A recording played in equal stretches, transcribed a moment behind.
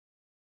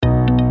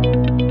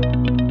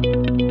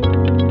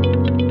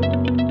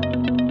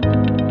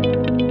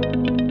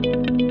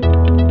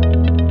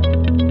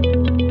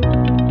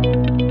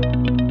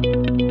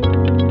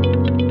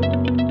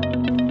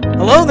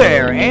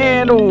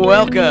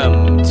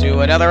welcome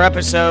to another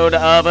episode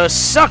of A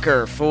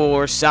Sucker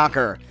for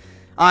Soccer.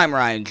 I'm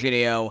Ryan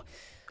Ginio.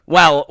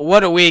 Well,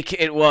 what a week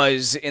it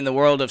was in the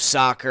world of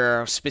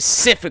soccer,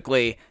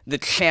 specifically the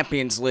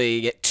Champions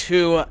League.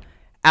 Two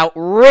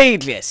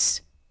outrageous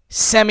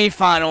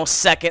semifinal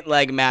second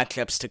leg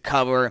matchups to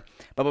cover.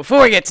 But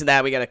before we get to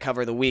that, we got to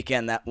cover the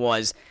weekend that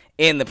was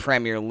in the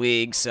Premier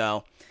League.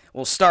 So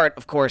we'll start,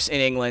 of course,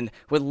 in England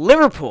with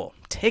Liverpool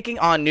taking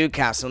on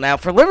Newcastle. Now,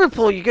 for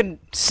Liverpool, you can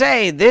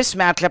say this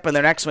matchup and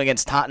their next one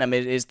against Tottenham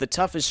is the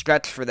toughest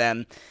stretch for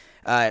them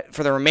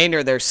for the remainder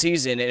of their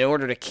season in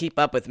order to keep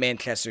up with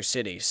Manchester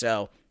City.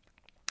 So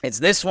it's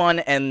this one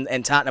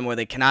and Tottenham where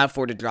they cannot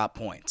afford to drop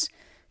points.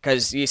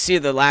 Because you see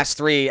the last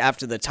three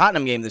after the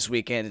Tottenham game this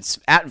weekend, it's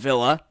at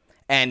Villa.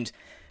 And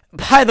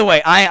by the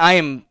way, I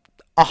am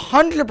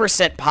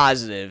 100%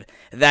 positive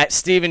that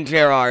Steven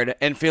Gerrard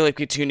and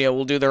Philippe Coutinho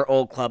will do their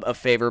old club a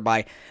favor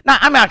by,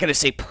 I'm not going to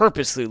say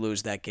purposely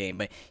lose that game,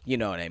 but you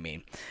know what I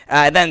mean.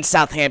 Then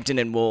Southampton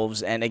and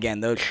Wolves, and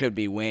again, those should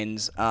be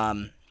wins.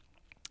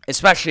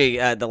 Especially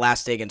the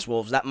last day against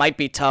Wolves. That might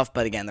be tough,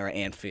 but again, they're at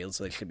Anfield,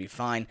 so they should be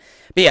fine.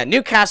 But yeah,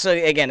 Newcastle,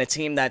 again, a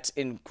team that's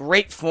in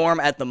great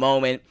form at the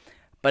moment.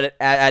 But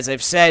as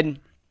I've said,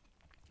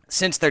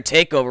 since their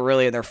takeover,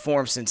 really, and their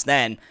form since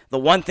then, the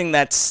one thing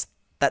that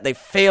they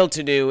failed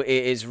to do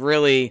is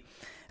really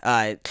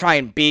try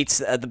and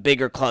beat the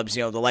bigger clubs,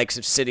 the likes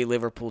of City,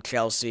 Liverpool,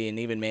 Chelsea, and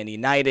even Man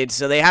United.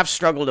 So they have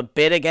struggled a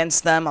bit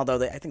against them,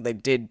 although I think they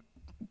did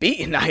beat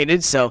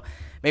United, so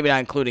maybe not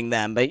including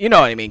them. But you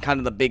know what I mean, kind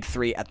of the big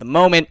three at the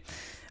moment.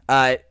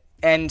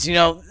 And,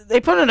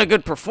 they put in a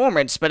good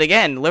performance, but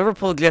again,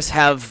 Liverpool just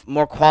have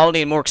more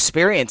quality and more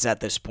experience at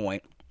this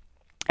point.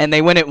 And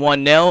they win it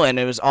 1-0, and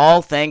it was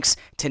all thanks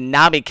to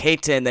Naby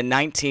Keita in the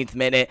 19th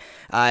minute.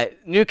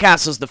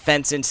 Newcastle's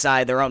defense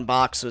inside their own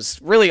box was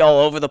really all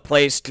over the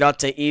place.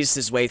 Jota eased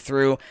his way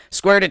through,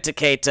 squared it to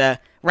Keita,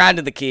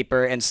 rounded the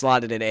keeper, and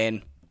slotted it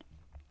in.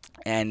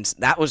 And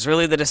that was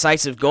really the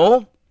decisive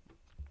goal.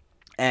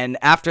 And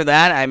after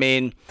that,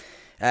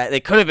 they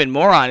could have been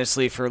more,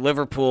 honestly, for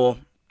Liverpool.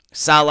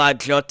 Salah,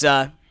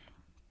 Jota,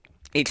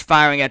 each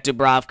firing at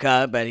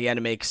Dubravka, but he had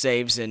to make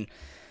saves and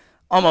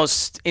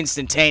almost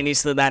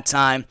instantaneously that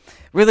time.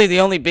 Really, the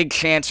only big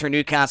chance for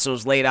Newcastle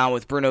was laid on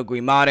with Bruno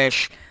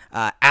Guimaraes.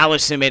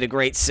 Alisson made a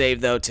great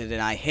save, though, to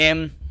deny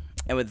him.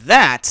 And with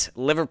that,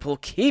 Liverpool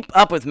keep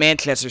up with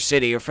Manchester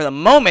City, or for the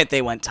moment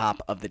they went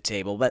top of the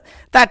table. But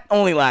that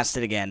only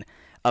lasted, again,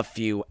 a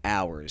few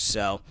hours.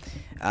 So,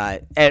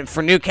 and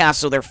for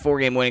Newcastle, their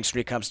 4-game winning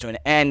streak comes to an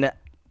end.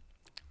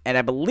 And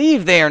I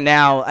believe they are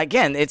now,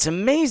 again, it's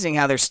amazing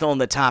how they're still in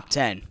the top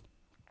 10.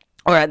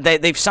 Or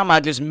they've somehow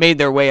just made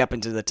their way up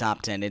into the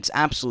top 10. It's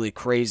absolutely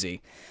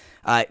crazy.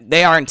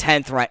 They are in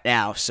 10th right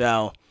now,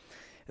 so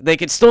they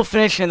could still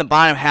finish in the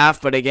bottom half,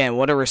 but again,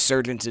 what a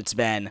resurgence it's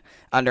been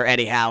under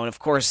Eddie Howe, and of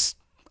course,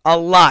 a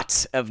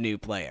lot of new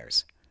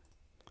players.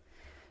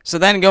 So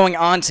then going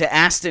on to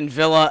Aston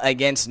Villa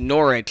against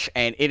Norwich,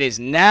 and it is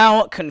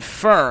now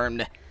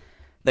confirmed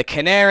the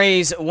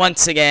Canaries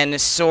once again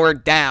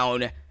soared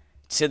down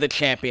to the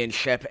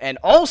championship, and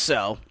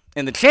also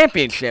in the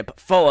championship,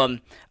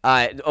 Fulham,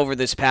 over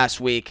this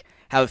past week,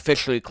 have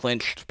officially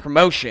clinched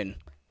promotion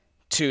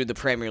to the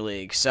Premier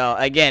League. So,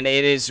 again,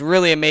 it is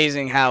really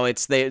amazing how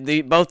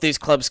both these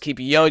clubs keep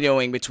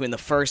yo-yoing between the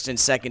first and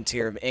second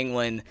tier of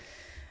England.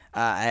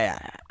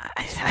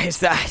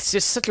 It's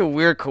just such a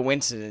weird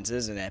coincidence,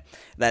 isn't it,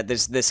 that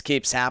this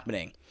keeps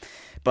happening.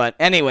 But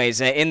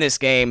anyways, in this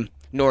game,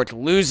 Norwich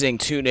losing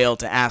 2-0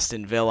 to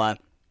Aston Villa.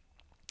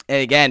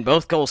 And again,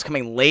 both goals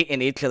coming late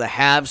in each of the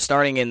halves,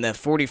 starting in the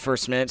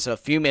 41st minute, so a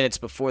few minutes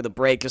before the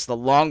break. Just the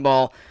long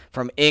ball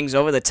from Ings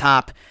over the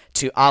top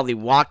to Ollie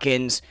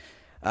Watkins,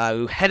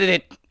 who headed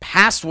it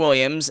past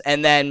Williams,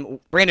 and then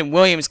Brandon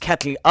Williams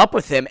catching up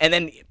with him, and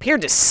then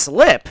appeared to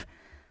slip.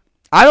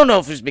 I don't know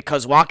if it was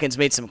because Watkins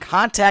made some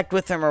contact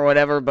with him or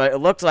whatever, but it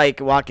looked like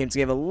Watkins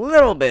gave a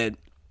little bit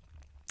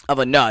of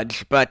a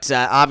nudge, but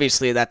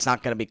obviously that's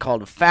not going to be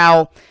called a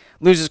foul.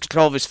 Loses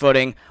control of his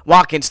footing.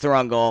 Watkins through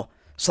on goal.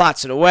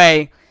 Slots it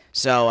away,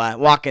 so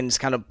Watkins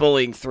kind of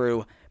bullying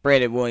through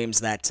Brandon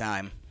Williams that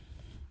time.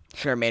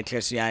 Sure,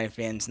 Manchester United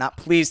fans not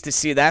pleased to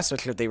see that,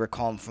 especially if they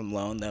recall him from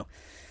loan, though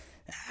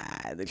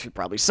they should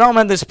probably sell him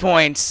at this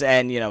point,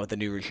 and, with the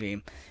new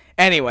regime.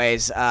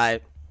 Anyways, then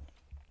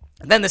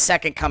the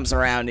second comes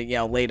around,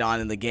 late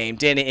on in the game.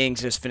 Danny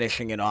Ings just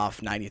finishing it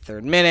off,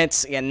 93rd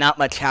minutes. Again, not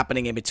much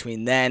happening in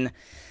between then.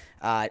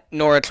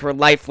 Norwich were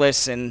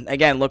lifeless, and,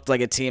 again, looked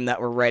like a team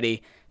that were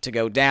ready to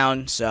go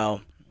down,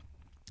 so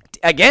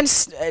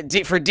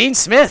for Dean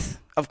Smith,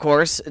 of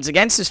course, it's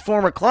against his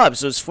former club,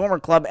 so his former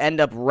club end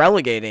up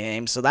relegating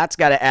him, so that's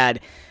got to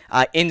add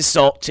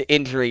insult to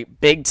injury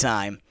big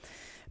time.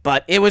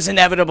 But it was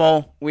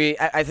inevitable.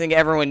 I think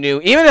everyone knew,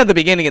 even at the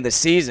beginning of the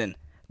season,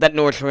 that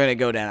Norwich were going to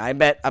go down. I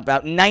bet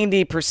about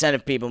 90%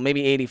 of people,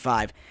 maybe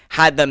 85%,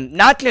 had them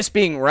not just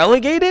being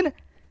relegated,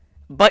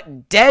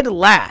 but dead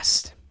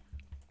last.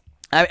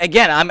 I'm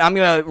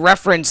going to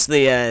reference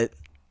the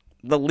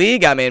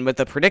league I'm in with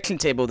the prediction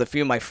table with a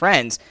few of my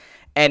friends,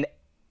 and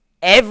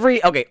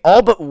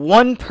all but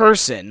one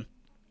person,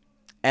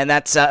 and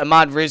that's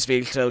Ahmad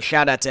Rizvi, so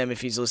shout out to him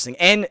if he's listening.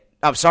 And,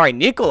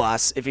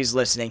 Nicolas, if he's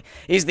listening.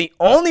 He's the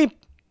only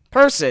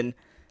person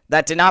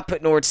that did not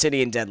put Norwich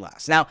City in dead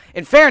last. Now,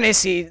 in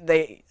fairness,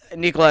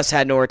 Nicolas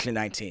had Norwich in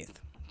 19th.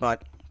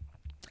 But,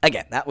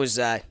 again, that was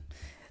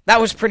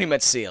pretty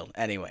much sealed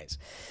anyways.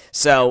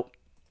 So,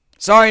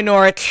 sorry,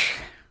 Norwich.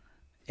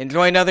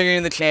 Enjoy another year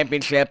in the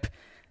championship.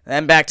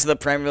 Then back to the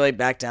Premier League,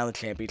 back down the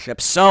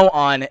championship, so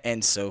on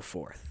and so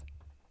forth.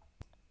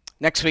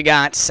 Next, we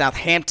got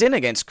Southampton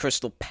against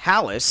Crystal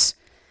Palace.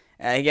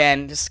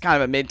 Again, this is kind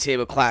of a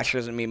mid-table clash,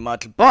 doesn't mean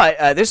much,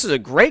 but this is a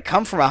great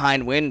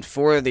come-from-behind win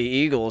for the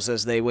Eagles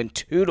as they win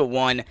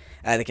 2-1.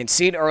 They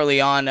concede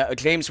early on.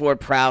 James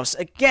Ward-Prowse,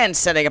 again,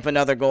 setting up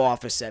another goal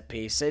off a set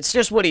piece. It's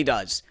just what he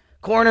does.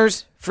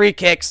 Corners, free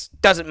kicks,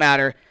 doesn't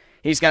matter.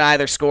 He's going to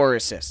either score or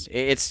assist.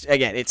 It's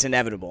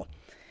inevitable.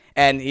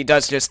 And he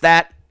does just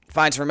that.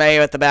 Finds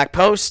Romeo at the back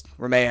post.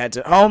 Romeo heads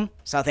it home.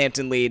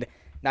 Southampton lead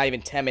not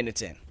even 10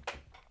 minutes in.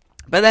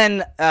 But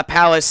then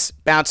Palace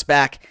bounced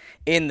back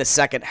in the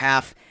second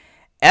half.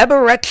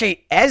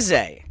 Eberechi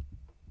Eze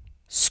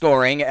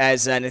scoring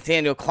as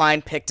Nathaniel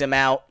Klein picked him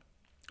out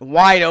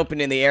wide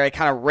open in the area,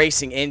 kind of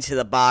racing into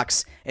the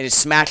box and just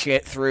smashing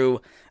it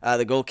through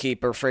the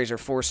goalkeeper Fraser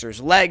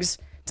Forster's legs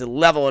to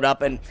level it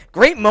up. And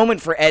great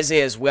moment for Eze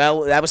as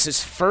well. That was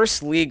his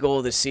first league goal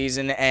of the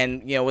season.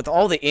 And, with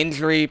all the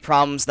injury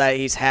problems that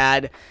he's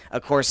had,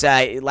 of course,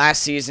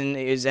 last season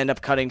is end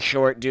up cutting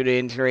short due to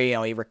injury.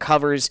 He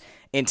recovers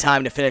in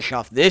time to finish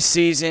off this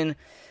season.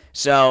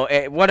 So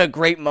what a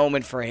great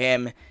moment for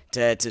him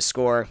to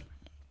score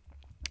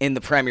in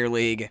the Premier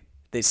League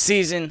this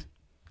season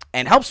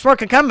and help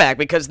spark a comeback,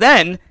 because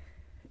then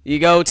you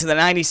go to the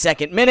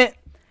 92nd minute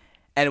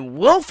and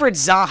Wilfried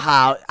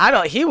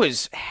Zaha, he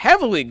was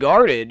heavily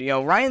guarded,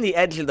 right in the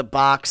edge of the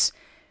box,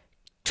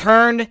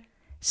 turned,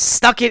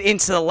 stuck it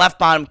into the left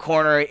bottom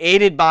corner,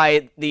 aided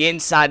by the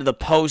inside of the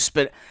post,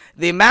 but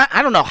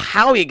I don't know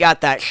how he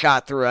got that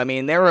shot through. I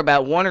mean, there were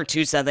about one or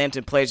two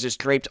Southampton players just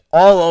draped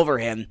all over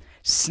him,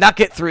 snuck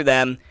it through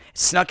them,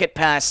 snuck it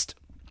past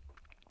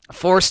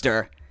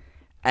Forster,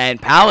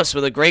 and Palace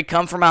with a great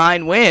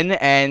come-from-behind win,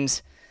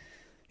 and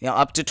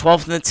up to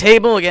 12th in the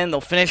table. Again, they'll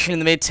finish in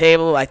the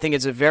mid-table. I think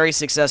it's a very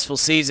successful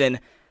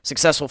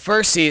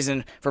first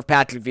season for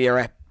Patrick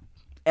Vieira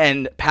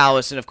and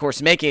Palace, and of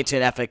course, making it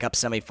to an FA Cup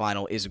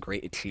semifinal is a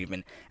great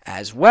achievement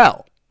as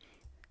well.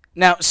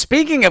 Now,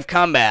 speaking of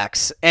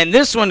comebacks, and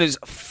this one is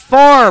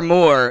far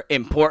more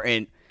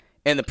important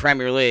in the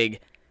Premier League,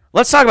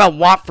 let's talk about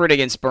Watford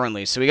against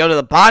Burnley. So we go to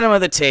the bottom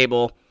of the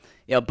table.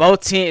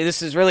 Both teams,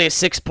 this is really a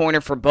 6-pointer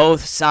for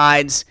both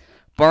sides.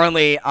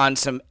 Burnley on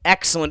some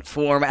excellent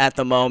form at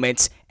the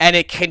moment, and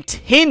it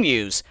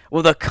continues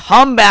with a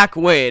comeback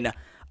win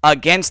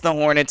against the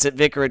Hornets at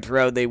Vicarage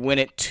Road. They win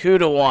it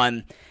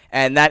 2-1,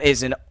 and that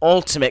is an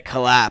ultimate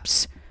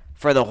collapse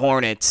for the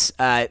Hornets.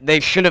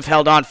 They should have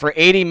held on for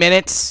 83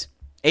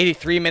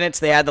 minutes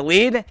they had the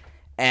lead,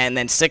 and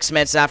then 6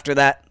 minutes after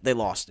that, they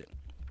lost it.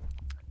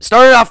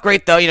 Started off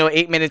great, though,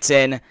 8 minutes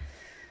in.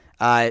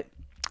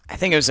 I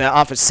think it was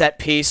off a set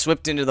piece,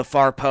 whipped into the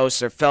far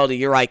post, or fell to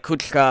Juraj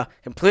Kucka,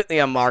 completely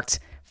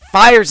unmarked,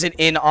 fires it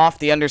in off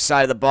the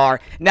underside of the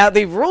bar. Now,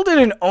 they ruled it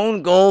an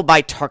own goal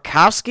by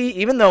Tarkowski,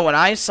 even though when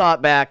I saw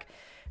it back,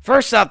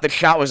 first off, the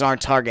shot was on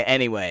target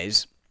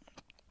anyways.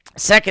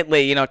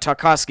 Secondly,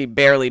 Tarkowski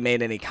barely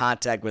made any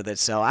contact with it,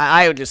 so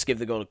I would just give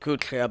the goal to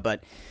Kucka,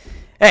 but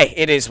hey,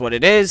 it is what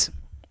it is.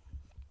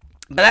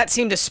 But that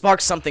seemed to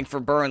spark something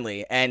for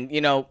Burnley, and,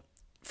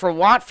 for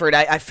Watford,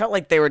 I felt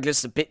like they were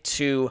just a bit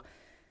too...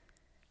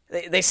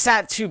 They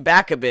sat too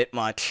back a bit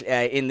much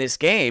in this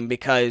game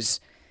because,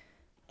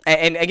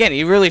 and again,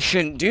 you really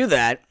shouldn't do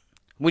that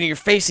when you're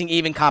facing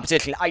even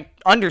competition. I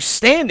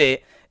understand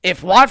it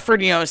if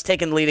Watford, is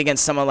taking the lead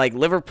against someone like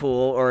Liverpool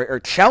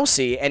or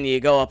Chelsea and you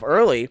go up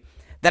early,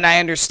 then I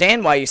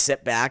understand why you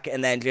sit back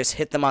and then just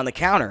hit them on the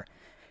counter.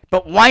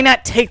 But why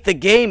not take the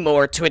game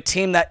more to a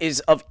team that is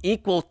of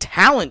equal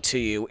talent to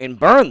you in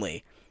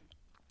Burnley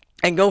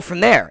and go from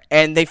there?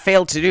 And they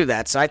failed to do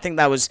that, so I think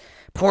that was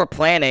poor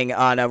planning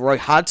on Roy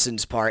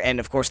Hodgson's part and,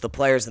 of course, the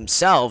players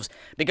themselves,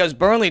 because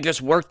Burnley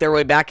just worked their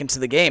way back into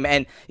the game.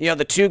 And,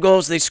 the 2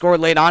 goals they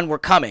scored late on were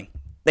coming.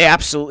 They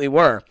absolutely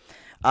were.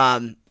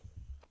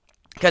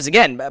 Because,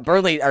 again,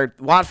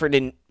 Watford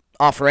didn't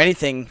offer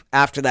anything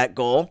after that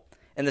goal.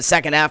 In the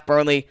second half,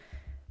 Burnley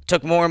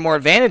took more and more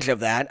advantage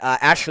of that.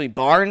 Ashley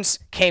Barnes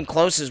came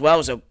close as well. It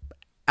was an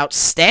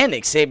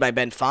outstanding save by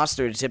Ben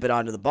Foster to tip it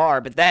onto the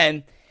bar. But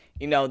then,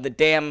 the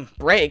dam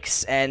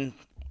breaks and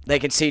they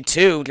concede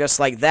 2 just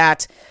like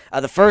that.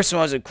 The first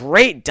one was a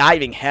great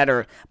diving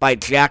header by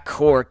Jack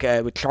Cork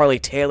with Charlie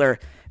Taylor.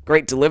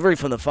 Great delivery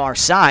from the far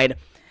side.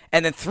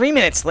 And then 3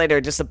 minutes later,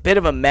 just a bit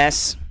of a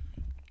mess.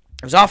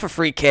 It was off a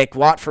free kick.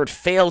 Watford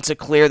failed to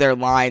clear their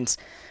lines.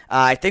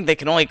 I think they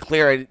can only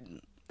clear it.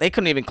 They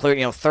couldn't even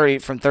clear 30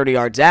 from 30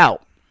 yards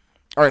out.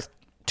 Or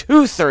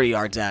to 30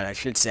 yards out, I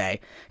should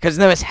say. Because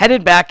then it was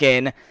headed back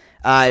in.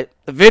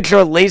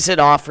 Vidra lays it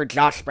off for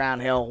Josh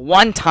Brownhill.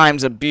 1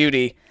 time's a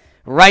beauty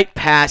right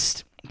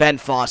past Ben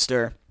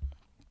Foster.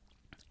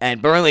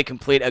 And Burnley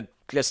complete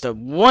just a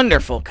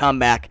wonderful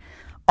comeback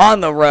on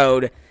the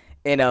road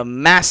in a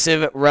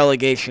massive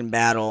relegation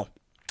battle.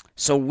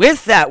 So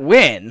with that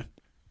win,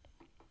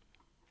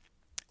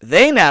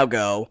 they now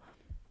go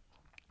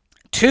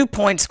 2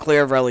 points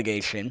clear of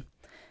relegation.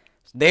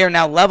 They are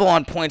now level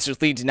on points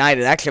with Leeds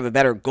United. They actually have a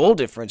better goal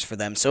difference for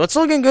them. So it's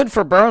looking good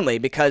for Burnley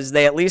because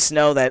they at least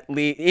know that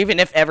even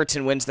if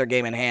Everton wins their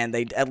game in hand,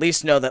 they at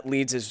least know that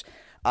Leeds is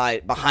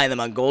behind them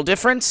on goal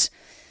difference.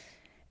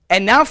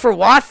 And now for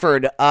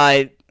Watford,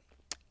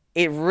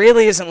 it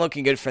really isn't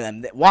looking good for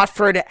them.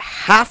 Watford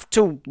have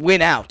to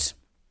win out.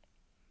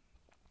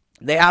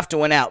 They have to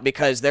win out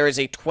because there is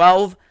a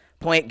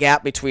 12-point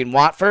gap between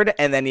Watford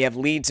and then you have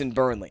Leeds and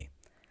Burnley.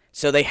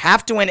 So they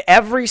have to win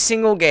every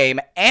single game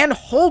and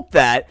hope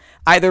that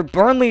either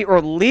Burnley or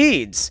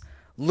Leeds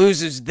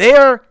loses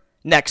their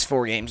next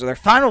 4 games, or their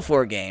final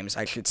 4 games,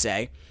 I should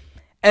say.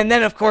 And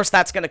then, of course,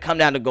 that's going to come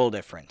down to goal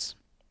difference.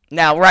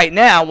 Now, right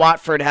now,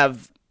 Watford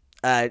have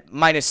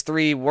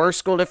 -3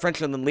 worse goal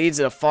differential than Leeds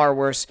and a far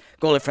worse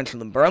goal differential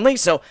than Burnley.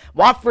 So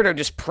Watford are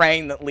just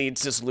praying that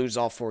Leeds just lose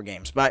all 4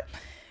 games. But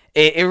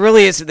it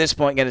really is, at this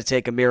point, going to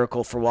take a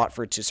miracle for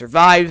Watford to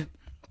survive.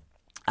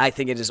 I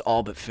think it is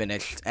all but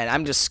finished. And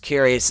I'm just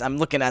curious. I'm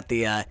looking at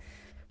the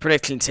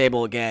prediction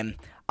table again.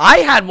 I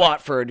had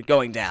Watford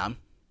going down.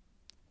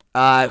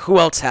 Who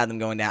else had them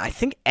going down? I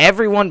think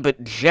everyone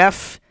but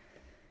Jeff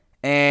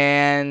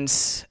and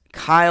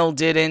Kyle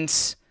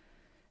didn't.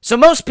 So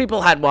most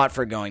people had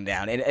Watford going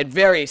down at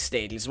various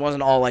stages. It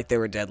wasn't all like they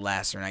were dead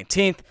last or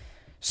 19th.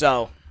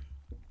 So,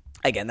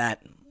 again,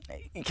 that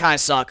you kind of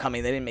saw it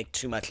coming. They didn't make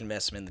too much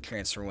investment in the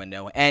transfer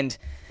window. And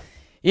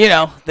you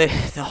know, the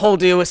whole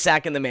deal with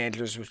sacking the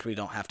managers, which we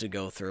don't have to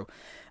go through,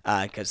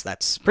 because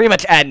that's pretty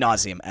much ad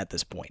nauseum at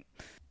this point.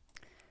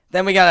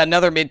 Then we got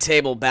another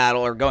mid-table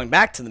battle, or going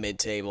back to the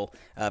mid-table,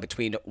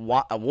 between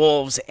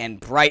Wolves and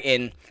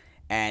Brighton,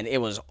 and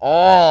it was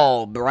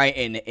all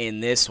Brighton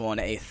in this one.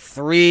 A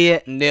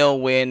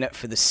 3-0 win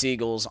for the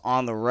Seagulls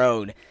on the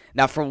road.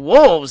 Now, for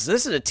Wolves,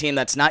 this is a team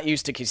that's not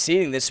used to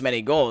conceding this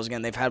many goals.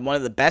 Again, they've had one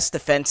of the best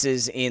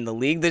defenses in the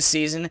league this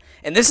season,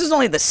 and this is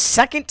only the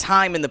second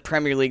time in the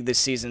Premier League this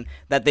season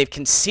that they've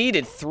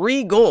conceded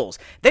 3 goals.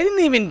 They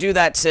didn't even do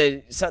that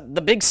to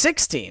the Big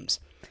Six teams,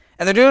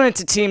 and they're doing it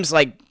to teams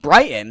like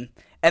Brighton,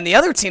 and the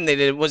other team they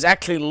did was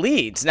actually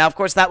Leeds. Now, of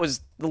course, that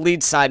was the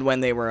Leeds side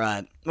when they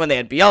were when they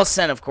had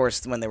Bielsa, and of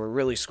course, when they were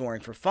really scoring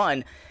for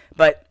fun,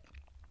 but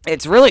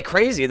it's really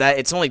crazy that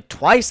it's only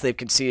twice they've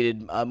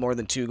conceded more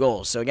than 2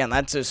 goals. So again,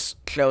 that just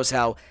shows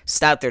how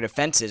stout their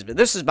defense is. But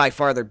this is by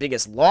far their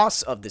biggest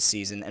loss of the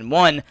season, and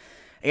one,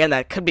 again,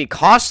 that could be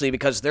costly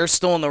because they're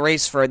still in the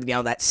race for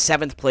that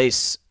 7th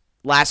place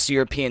last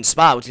European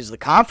spot, which is the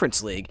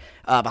Conference League,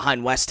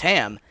 behind West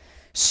Ham.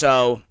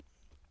 So,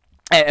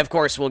 and of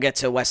course, we'll get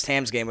to West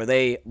Ham's game where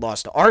they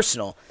lost to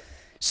Arsenal.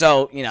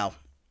 So,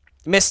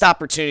 missed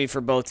opportunity for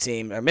both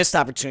teams, or missed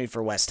opportunity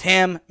for West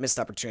Ham, missed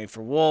opportunity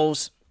for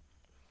Wolves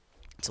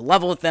to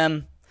level with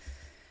them.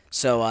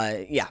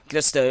 So,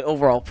 just an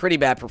overall pretty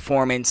bad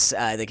performance.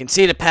 They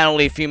conceded a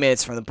penalty a few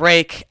minutes from the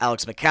break.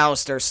 Alex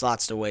McAllister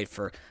slots away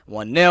for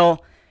 1-0.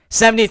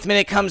 70th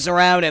minute comes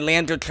around, and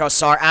Leandro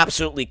Trossard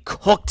absolutely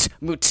cooked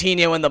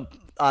Moutinho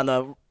on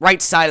the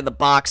right side of the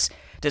box.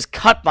 Just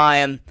cut by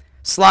him,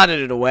 slotted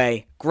it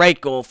away.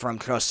 Great goal from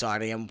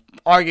Trossard, and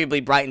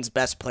arguably Brighton's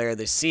best player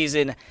this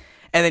season.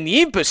 And then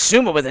Yves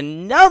Bissouma with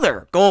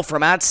another goal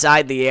from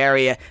outside the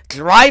area.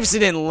 Drives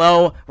it in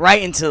low, right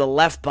into the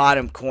left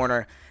bottom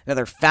corner.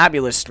 Another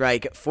fabulous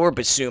strike for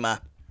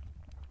Bissouma.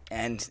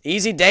 And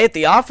easy day at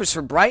the office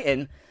for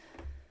Brighton.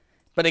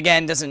 But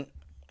again, doesn't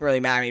really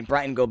matter. I mean,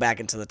 Brighton go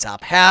back into the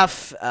top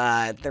half.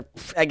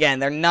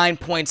 They're 9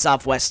 points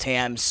off West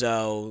Ham.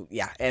 So,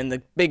 yeah. And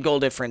the big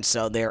goal difference,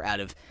 so they're out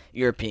of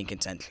European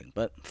contention.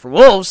 But for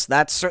Wolves,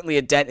 that's certainly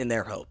a dent in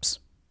their hopes.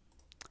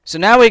 So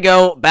now we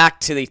go back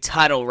to the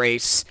title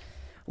race.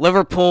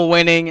 Liverpool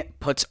winning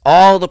puts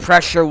all the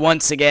pressure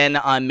once again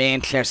on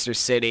Manchester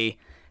City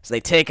as they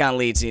take on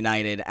Leeds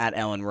United at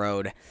Ellen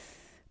Road.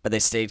 But they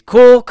stayed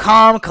cool,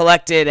 calm,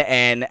 collected,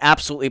 and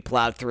absolutely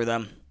plowed through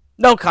them.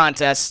 No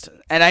contest.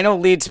 And I know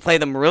Leeds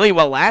played them really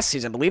well last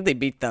season. I believe they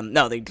beat them.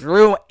 No, they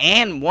drew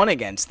and won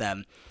against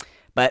them.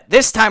 But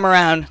this time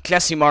around,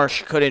 Jesse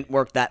Marsch couldn't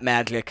work that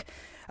magic.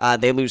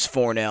 They lose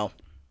 4-0.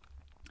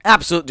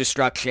 Absolute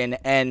destruction.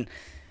 And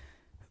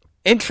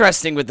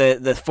interesting with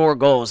the 4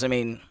 goals. I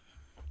mean,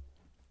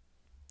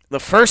 the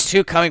first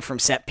 2 coming from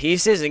set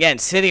pieces. Again,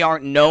 City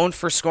aren't known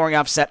for scoring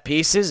off set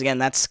pieces. Again,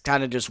 that's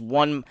kind of just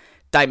one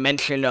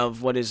dimension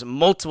of what is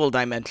multiple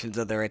dimensions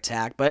of their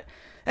attack. But,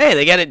 hey,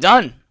 they get it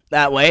done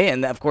that way.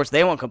 And, of course,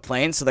 they won't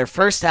complain. So their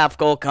first half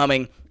goal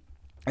coming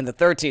in the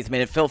 13th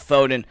minute. Phil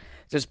Foden,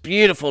 just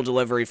beautiful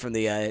delivery from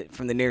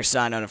the near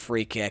side on a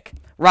free kick.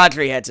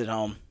 Rodri heads it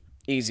home.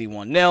 Easy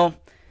 1-0.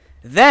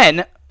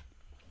 Then,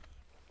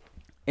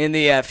 in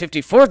the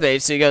 54th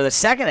minute, so you go to the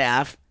second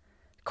half,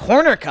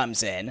 corner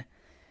comes in,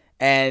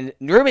 And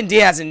Ruben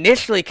Diaz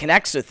initially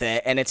connects with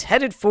it, and it's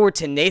headed forward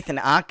to Nathan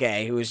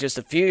Ake, who is just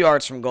a few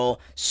yards from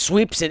goal,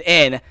 sweeps it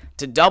in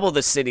to double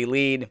the City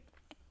lead.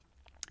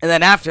 And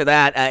then after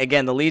that,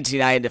 again, the Leeds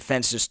United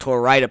defense just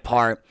tore right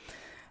apart.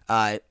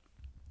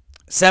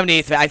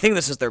 78th, I think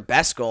this is their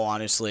best goal,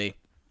 honestly.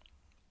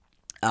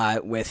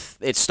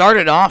 It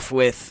started off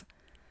with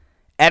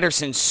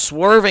Ederson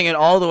swerving it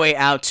all the way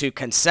out to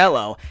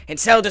Cancelo.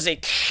 Cancelo does a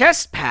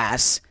chest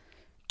pass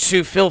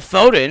to Phil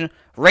Foden,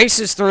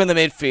 races through in the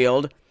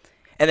midfield,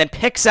 and then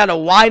picks out a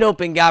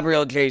wide-open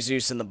Gabriel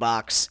Jesus in the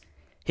box.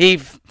 He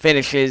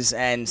finishes,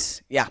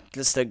 and yeah,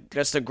 just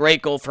a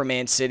great goal for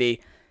Man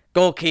City.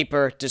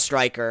 Goalkeeper to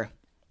striker,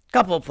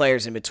 couple of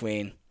players in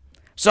between.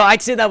 So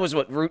I'd say that was,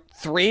 route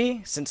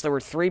 3, since there were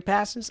 3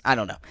 passes? I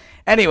don't know.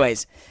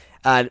 Anyways,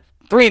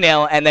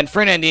 3-0, and then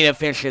Fernandinho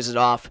finishes it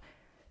off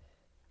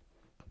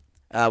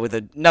with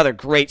another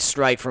great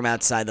strike from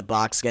outside the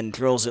box. Again,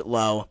 drills it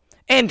low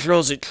and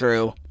drills it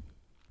true.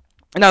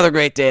 Another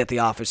great day at the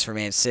office for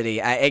Man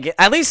City.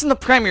 At least in the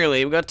Premier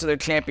League. We'll go to their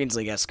Champions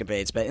League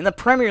escapades. But in the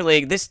Premier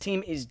League, this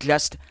team is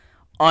just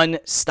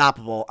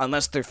unstoppable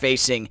unless they're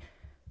facing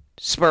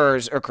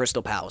Spurs or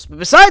Crystal Palace. But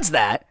besides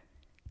that,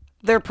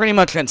 they're pretty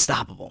much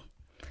unstoppable.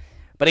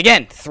 But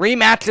again, 4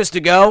 matches to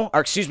go.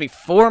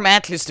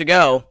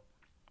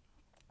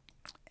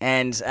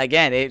 And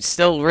again, it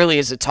still really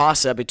is a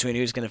toss-up between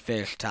who's going to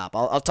finish top.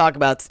 I'll talk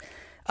about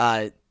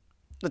the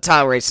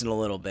title race in a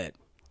little bit,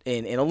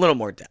 in a little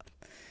more depth.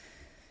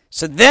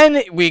 So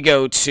then we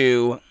go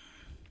to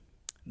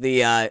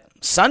the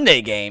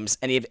Sunday games,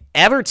 and you have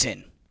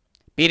Everton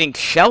beating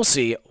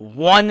Chelsea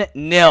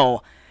 1-0.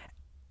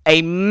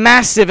 A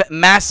massive,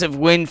 massive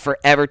win for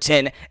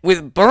Everton.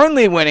 With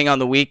Burnley winning on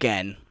the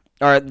weekend,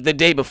 or the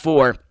day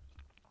before,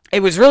 it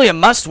was really a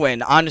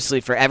must-win,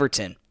 honestly, for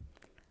Everton.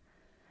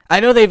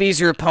 I know they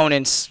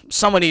have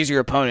somewhat easier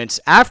opponents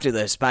after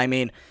this, but I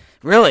mean,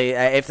 really,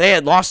 if they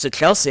had lost to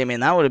Chelsea, I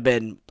mean, that would have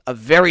been a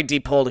very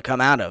deep hole to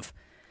come out of.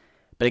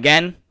 But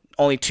again,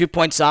 only 2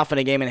 points off in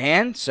a game in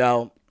hand,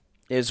 so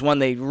it was one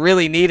they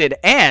really needed.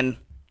 And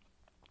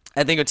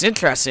I think it's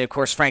interesting, of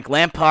course, Frank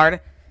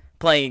Lampard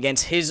playing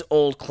against his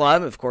old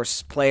club, of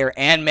course, player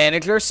and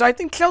manager, so I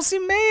think Chelsea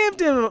may have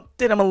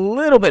did him a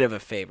little bit of a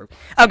favor.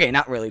 Okay,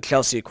 not really.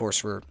 Chelsea, of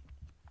course, we're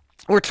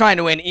trying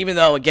to win, even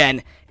though,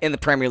 again, in the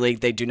Premier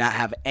League, they do not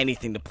have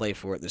anything to play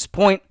for at this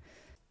point.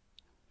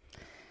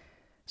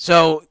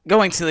 So,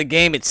 going to the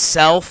game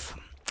itself,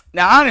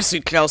 now,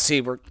 honestly,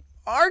 Chelsea were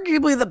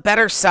arguably the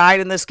better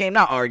side in this game.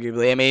 Not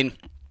arguably, I mean,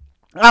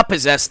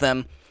 outpossessed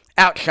them,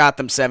 outshot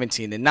them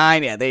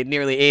 17-9. Yeah, they had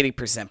nearly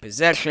 80%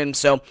 possession,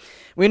 so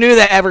we knew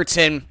that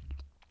Everton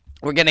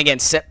were going to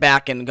get sit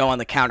back and go on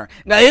the counter.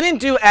 Now, they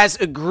didn't do as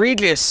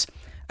egregious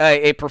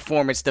a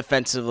performance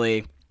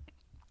defensively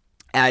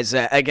as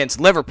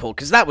against Liverpool,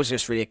 because that was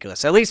just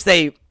ridiculous. At least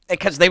they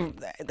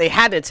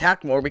had to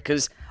attack more,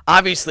 because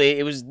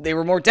obviously they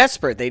were more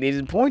desperate. They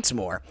needed points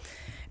more.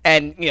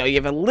 And, you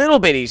have a little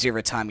bit easier of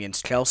a time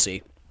against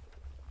Chelsea.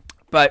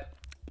 But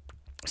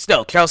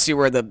still, Chelsea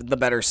were the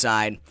better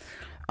side.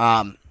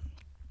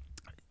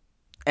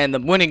 And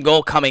the winning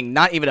goal coming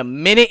not even a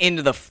minute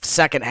into the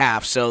second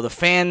half. So the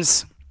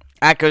fans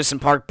at Goodison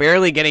Park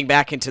barely getting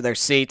back into their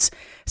seats.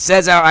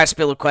 Cesar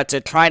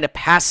Azpilicueta trying to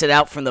pass it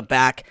out from the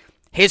back.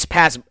 His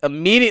pass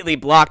immediately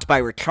blocked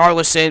by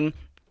Richarlison.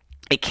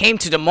 It came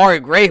to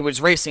Demarai Gray, who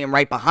was racing him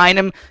right behind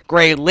him.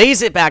 Gray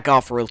lays it back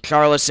off for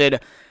Richarlison,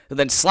 who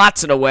then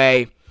slots it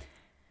away.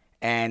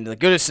 And the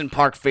Goodison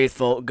Park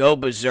faithful go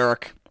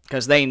berserk,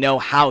 because they know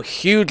how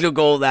huge a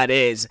goal that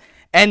is.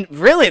 And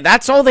really,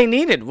 that's all they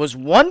needed, was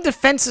one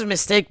defensive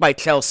mistake by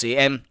Chelsea.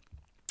 And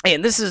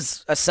this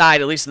is a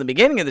side, at least in the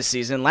beginning of the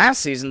season,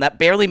 last season, that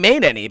barely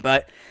made any.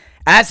 But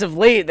as of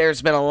late,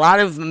 there's been a lot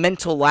of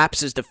mental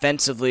lapses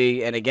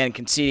defensively. And again,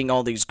 conceding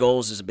all these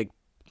goals is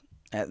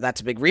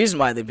that's a big reason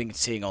why they've been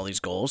conceding all these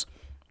goals.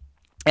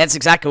 And that's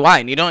exactly why.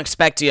 And you don't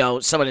expect,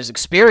 someone as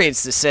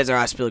experienced as Cesar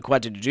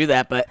Azpilicueta to do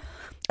that. But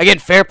again,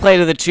 fair play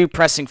to the two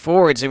pressing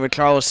forwards, and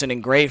Richarlison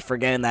and Gray for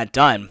getting that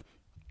done.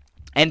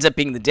 Ends up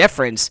being the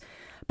difference.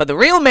 But the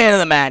real man of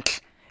the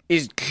match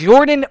is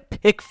Jordan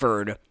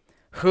Pickford,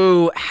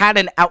 who had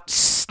an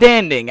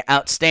outstanding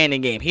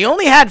game. He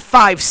only had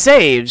 5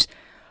 saves,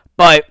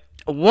 but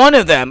one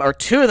of them, or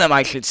 2 of them,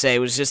 I should say,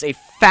 was just a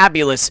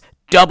fabulous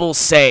double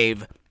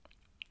save.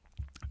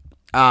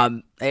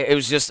 It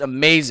was just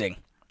amazing.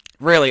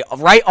 Really,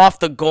 right off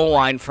the goal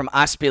line from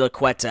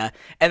Azpilicueta.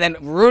 And then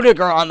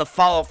Rudiger on the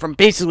follow from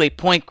basically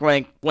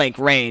point-blank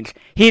range.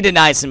 He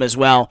denies him as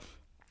well.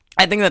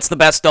 I think that's the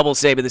best double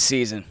save of the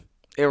season.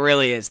 It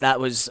really is. That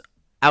was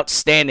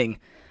outstanding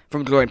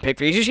from Jordan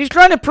Pickford. He's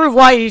trying to prove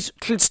why he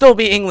should still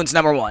be England's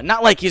number 1.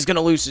 Not like he's going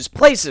to lose his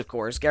place, of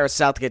course. Gareth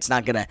Southgate's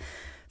not going to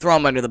throw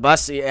him under the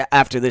bus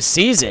after this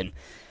season.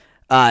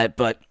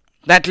 But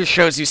that just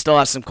shows he still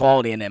has some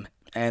quality in him.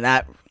 And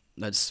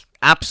that's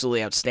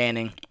absolutely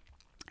outstanding.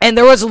 And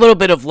there was a little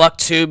bit of luck,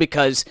 too,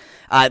 because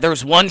there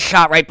was one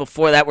shot right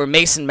before that where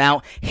Mason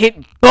Mount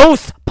hit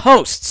both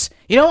posts.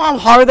 You know how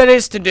hard that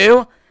is to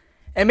do?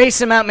 And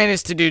Mason Mount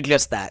managed to do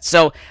just that.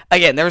 So,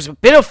 again, there was a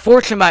bit of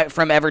fortune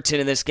from Everton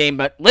in this game,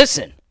 but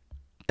listen,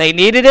 they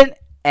needed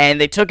it, and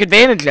they took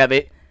advantage of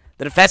it.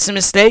 The defensive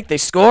mistake, they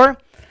score.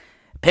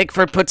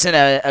 Pickford puts in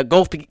a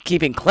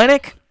goalkeeping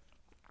clinic,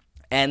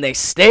 and they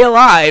stay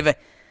alive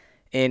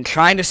in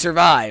trying to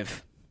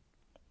survive.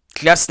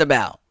 Just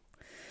about.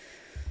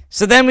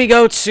 So then we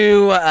go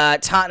to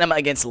Tottenham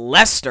against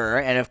Leicester,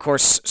 and of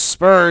course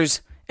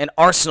Spurs and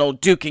Arsenal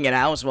duking it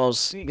out, as well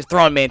as you can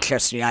throw in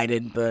Manchester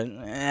United, but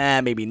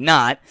maybe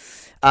not,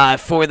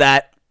 for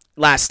that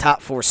last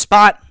top 4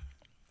 spot.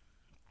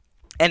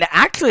 And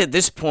actually at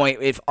this point,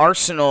 I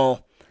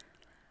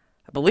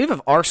believe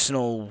if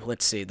Arsenal,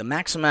 let's see, the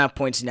maximum amount of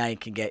points United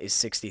can get is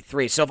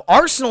 63. So if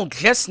Arsenal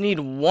just need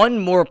one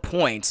more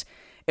point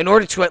in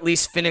order to at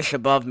least finish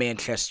above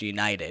Manchester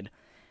United,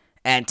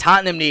 and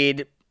Tottenham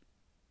need...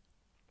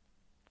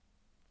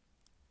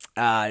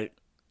 Tottenham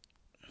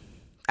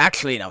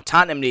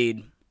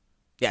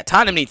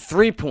need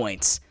 3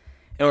 points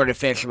in order to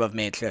finish above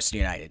Manchester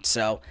United.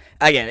 So,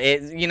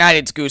 again,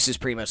 United's goose is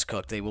pretty much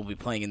cooked. They will be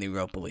playing in the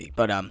Europa League.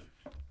 But,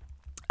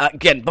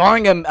 again,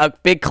 barring a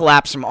big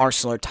collapse from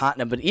Arsenal or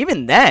Tottenham, but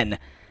even then,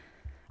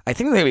 I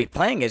think they'll be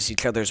playing against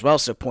each other as well,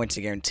 so points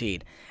are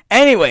guaranteed.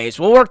 Anyways,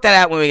 we'll work that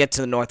out when we get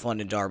to the North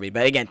London Derby.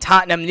 But, again,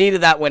 Tottenham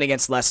needed that win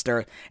against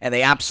Leicester, and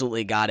they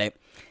absolutely got it.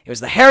 It was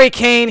the Harry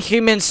Kane,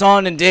 Heung-min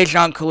Son, and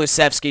Dejan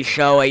Kulusevski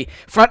show, a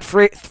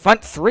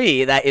front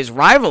three that is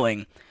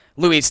rivaling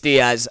Luis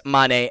Diaz,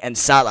 Mane, and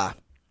Salah.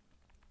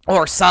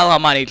 Or Salah,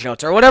 Mane,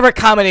 Jota, or whatever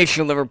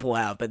combination Liverpool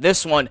have. But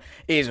this one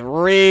is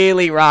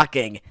really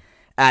rocking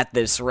at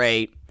this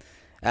rate.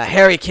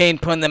 Harry Kane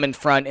putting them in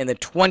front in the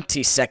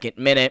 22nd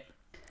minute,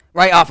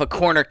 right off a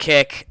corner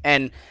kick.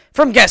 And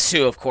from guess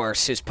who, of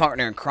course, his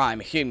partner in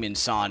crime, Heung-min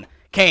Son.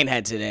 Kane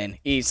heads it in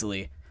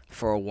easily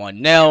for a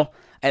 1-0.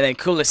 And then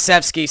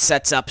Kulusevski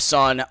sets up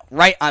Son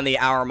right on the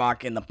hour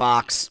mark in the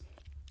box.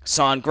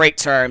 Son, great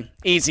turn,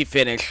 easy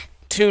finish,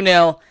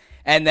 2-0.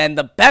 And then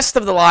the best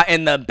of the lot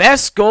and the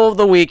best goal of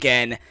the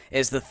weekend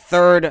is the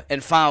third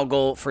and final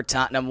goal for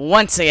Tottenham.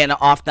 Once again,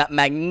 off that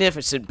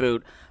magnificent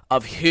boot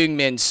of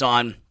Heung-min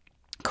Son.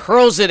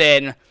 Curls it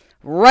in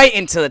right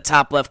into the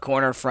top left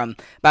corner from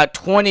about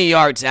 20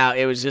 yards out.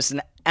 It was just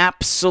an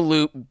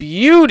absolute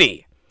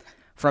beauty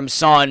from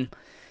Son.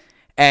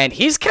 And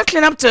he's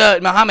catching up to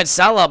Mohamed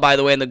Salah, by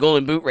the way, in the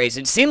Golden Boot race.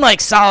 It seemed like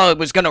Salah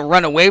was going to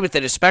run away with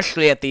it,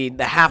 especially at the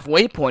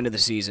halfway point of the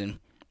season.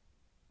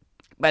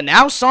 But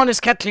now Son is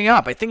catching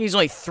up. I think he's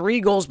only 3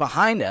 goals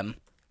behind him.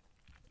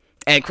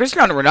 And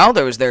Cristiano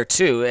Ronaldo is there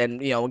too, and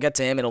we'll get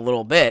to him in a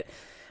little bit.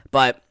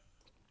 But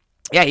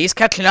yeah, he's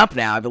catching up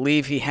now. I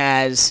believe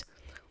he's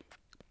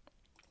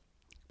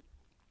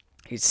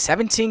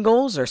 17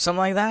 goals or something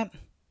like that.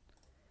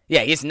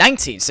 Yeah, he's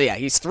 19. So, yeah,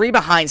 he's 3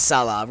 behind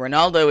Salah.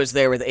 Ronaldo is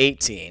there with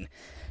 18.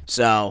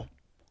 So,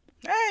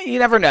 you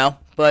never know.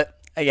 But,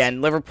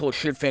 again, Liverpool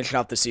should finish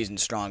off the season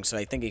strong. So,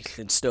 I think he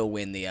should still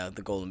win the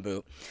Golden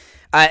Boot.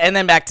 And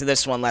then back to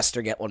this one.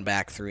 Leicester get one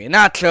back through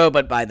Iheanacho,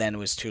 but by then it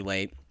was too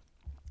late.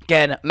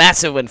 Again,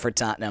 massive win for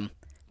Tottenham.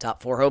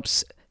 Top 4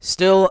 hopes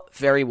still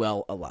very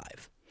well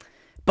alive.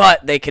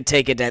 But they could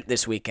take a dent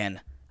this weekend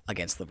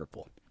against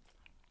Liverpool.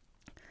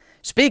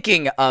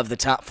 Speaking of the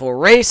top 4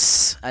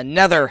 race,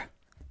 another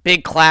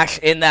big clash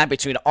in that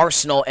between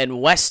Arsenal and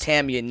West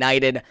Ham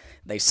United.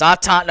 They saw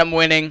Tottenham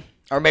winning,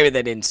 or maybe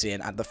they didn't see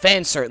it. The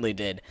fans certainly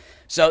did.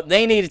 So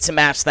they needed to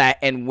match that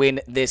and win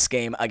this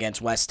game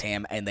against West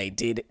Ham, and they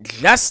did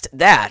just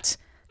that.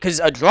 Because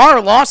a draw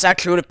or loss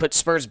actually would have put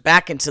Spurs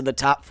back into the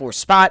top 4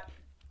 spot.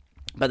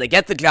 But they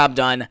get the job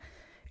done.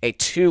 A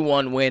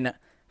 2-1 win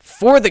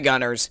for the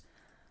Gunners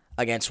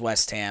against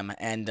West Ham.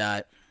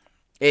 And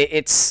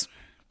it's...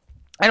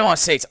 I don't want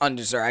to say it's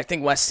undeserved. I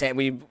think West Ham,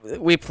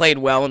 we played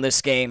well in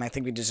this game. I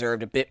think we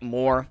deserved a bit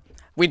more.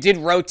 We did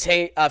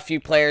rotate a few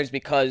players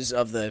because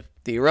of the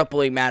Europa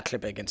League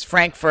matchup against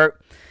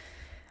Frankfurt.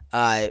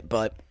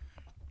 But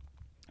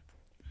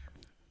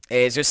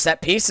it's just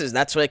set pieces.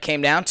 That's what it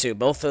came down to.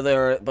 Both of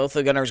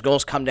the Gunners'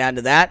 goals come down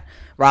to that.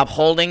 Rob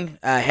Holding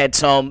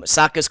heads home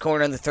Saka's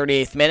corner in the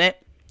 38th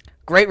minute.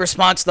 Great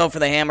response, though, for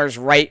the Hammers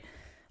right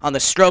on the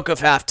stroke of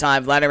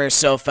halftime. Vladimir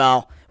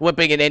Sofel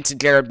whipping it into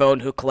Jared Bowen,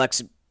 who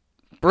collects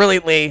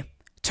brilliantly,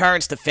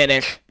 turns to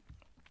finish,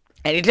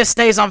 and he just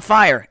stays on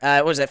fire.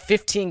 What was that,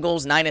 15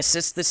 goals, 9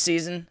 assists this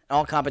season in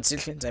all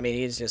competitions? I mean,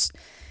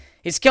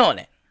 he's killing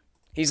it.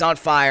 He's on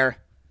fire.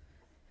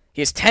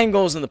 He has 10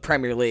 goals in the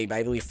Premier League, but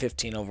I believe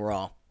 15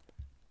 overall.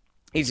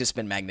 He's just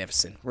been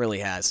magnificent, really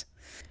has.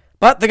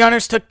 But the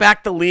Gunners took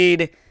back the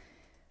lead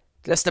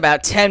just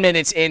about 10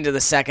 minutes into the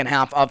second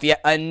half of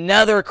yet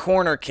another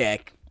corner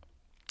kick.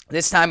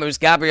 This time it was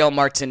Gabriel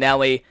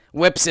Martinelli,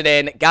 whips it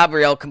in.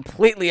 Gabriel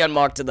completely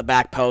unmarked to the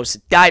back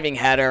post, diving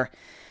header.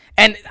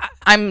 And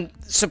I'm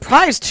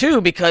surprised,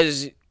 too,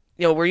 because,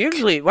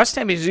 West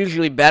Ham is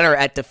usually better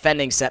at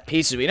defending set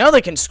pieces. We know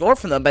they can score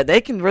from them, but they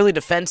can really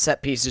defend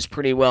set pieces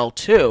pretty well,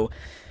 too.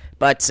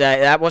 But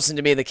that wasn't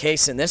to be the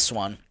case in this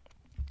one.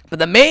 But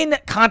the main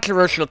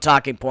controversial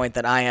talking point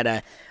that I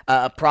had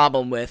a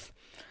problem with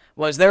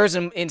was there was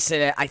an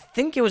incident, I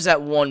think it was at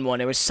 1-1.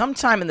 It was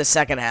sometime in the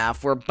second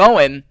half where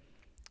Bowen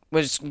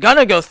was going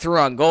to go through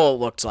on goal, it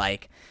looked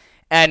like.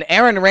 And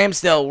Aaron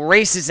Ramsdale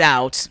races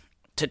out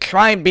to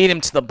try and beat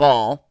him to the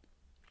ball.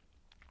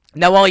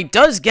 Now, while he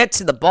does get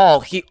to the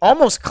ball, he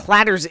almost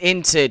clatters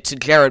into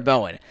Jared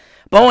Bowen.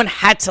 Bowen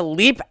had to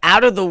leap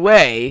out of the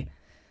way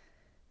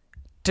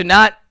to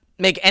not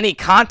make any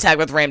contact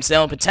with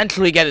Ramsdale and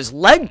potentially get his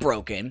leg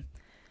broken.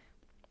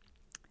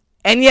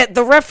 And yet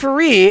the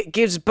referee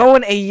gives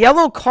Bowen a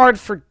yellow card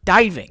for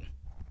diving.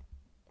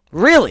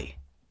 Really?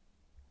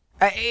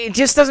 It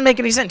just doesn't make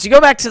any sense. You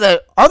go back to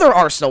the other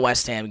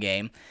Arsenal-West Ham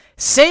game,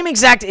 same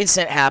exact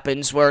incident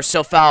happens where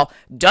Sofal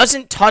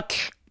doesn't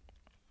touch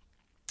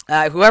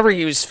whoever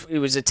he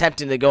was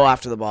attempting to go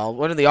after the ball,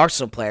 one of the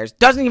Arsenal players,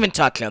 doesn't even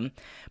touch him.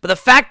 But the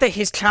fact that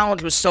his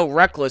challenge was so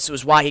reckless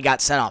was why he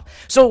got sent off.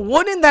 So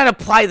wouldn't that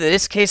apply to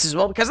this case as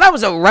well? Because that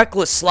was a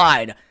reckless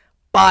slide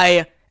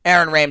by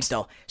Aaron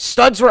Ramsdale.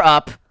 Studs were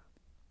up,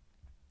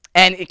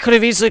 and it could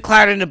have easily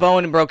clattered into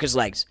Bowen and broke his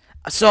legs.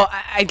 So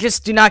I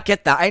just do not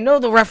get that. I know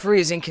the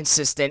referee is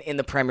inconsistent in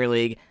the Premier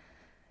League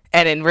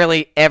and in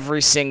really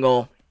every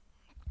single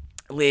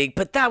league,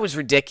 but that was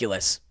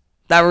ridiculous.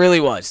 That really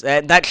was.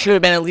 That should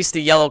have been at least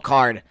a yellow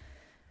card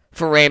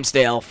for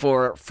Ramsdale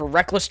for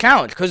reckless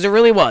challenge, because it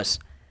really was.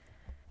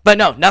 But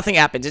no, nothing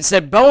happens.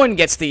 Instead, Bowen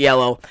gets the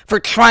yellow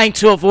for trying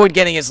to avoid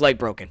getting his leg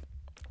broken.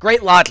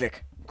 Great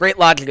logic. Great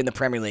logic in the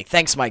Premier League.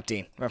 Thanks, Mike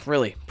Dean. I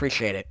really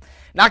appreciate it.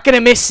 Not going to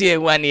miss you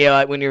when you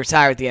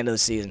retire at the end of the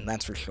season,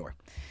 that's for sure.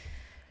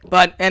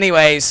 But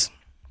anyways,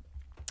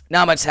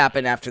 not much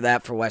happened after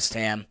that for West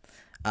Ham.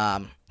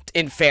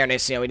 In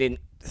fairness, we didn't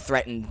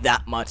threaten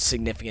that much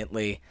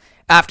significantly.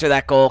 After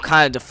that goal,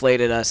 kind of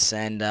deflated us.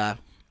 And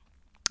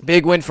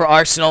big win for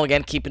Arsenal,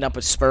 again, keeping up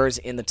with Spurs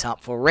in the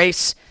top 4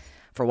 race.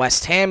 For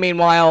West Ham,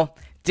 meanwhile,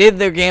 did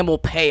their gamble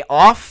pay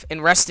off in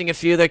resting a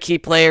few of their key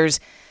players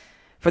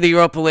for the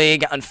Europa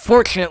League?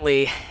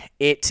 Unfortunately,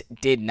 it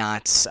did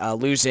not.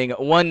 Losing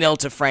 1-0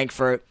 to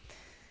Frankfurt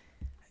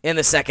in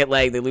the second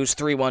leg. They lose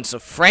 3-1. So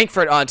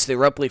Frankfurt on to the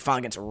Europa League final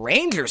against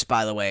Rangers,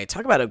 by the way.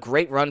 Talk about a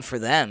great run for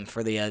them.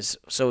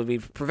 So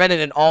we've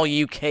prevented an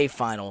all-UK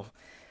final.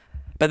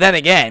 But then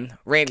again,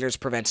 Rangers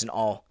prevents an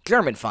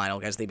all-German final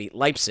because they beat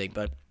Leipzig.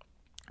 But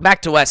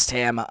back to West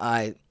Ham.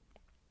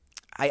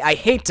 I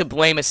hate to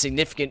blame a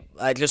significant,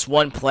 just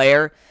one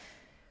player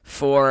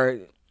for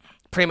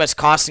pretty much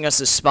costing us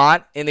a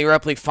spot in the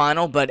Europa League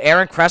final, but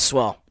Aaron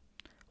Cresswell,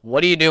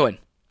 what are you doing?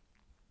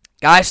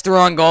 Guys threw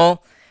on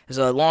goal. There's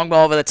a long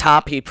ball over the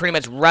top. He pretty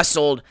much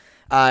wrestled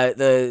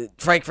the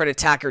Frankfurt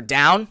attacker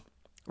down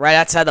right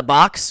outside the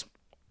box.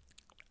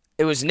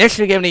 It was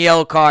initially given a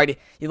yellow card.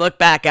 You look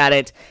back at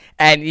it,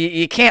 and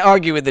you can't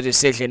argue with the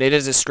decision. It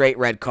is a straight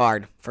red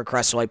card for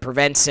Cresswell. It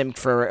prevents him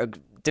from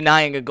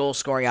denying a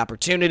goal-scoring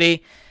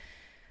opportunity.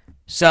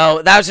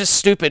 So that was just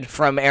stupid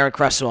from Aaron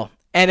Cresswell.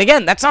 And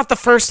again, that's not the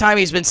first time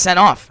he's been sent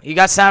off. He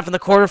got sent off in the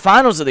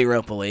quarterfinals of the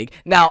Europa League.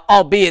 Now,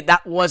 albeit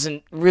that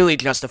wasn't really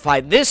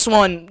justified. This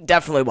one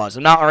definitely was.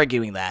 I'm not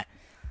arguing that.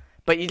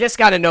 But you just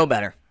got to know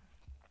better.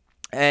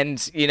 And,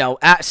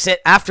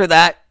 after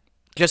that,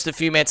 just a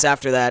few minutes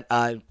after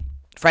that,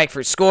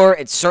 Frankfurt score.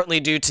 It's certainly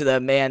due to the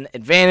man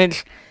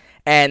advantage.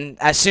 And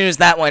as soon as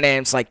that went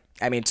in,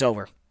 it's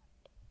over.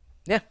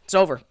 Yeah, it's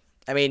over.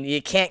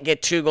 You can't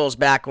get 2 goals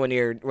back when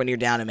you're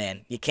down a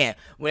man. You can't.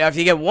 If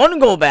you get 1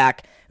 goal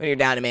back when you're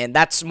down a man,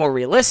 that's more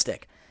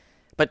realistic.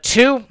 But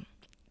 2,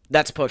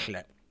 that's pushing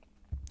it.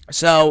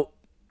 So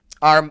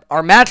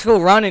our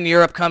magical run in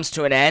Europe comes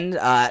to an end.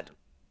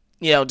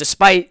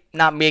 Despite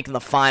not making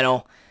the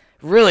final,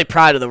 really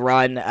proud of the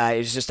run. It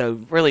was just a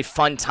really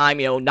fun time.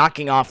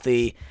 Knocking off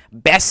the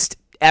best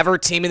ever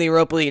team in the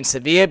Europa League in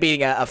Sevilla,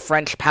 beating a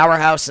French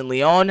powerhouse in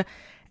Lyon.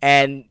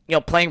 And,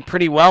 playing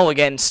pretty well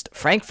against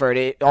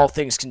Frankfurt, all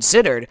things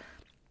considered,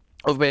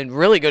 have been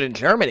really good in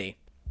Germany.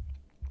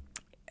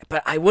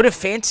 But I would have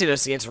fancied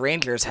us against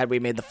Rangers had we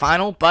made the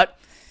final. But,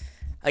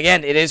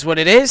 again, it is what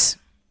it is.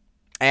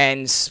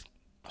 And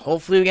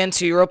hopefully we get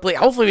into Europa League.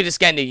 Hopefully we just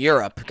get into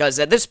Europe. Because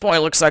at this point,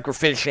 it looks like we're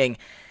finishing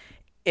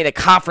in a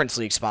Conference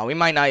League spot. We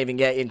might not even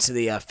get into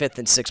the 5th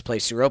and 6th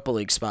place Europa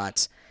League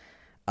spots.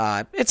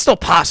 It's still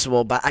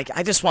possible, but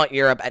I just want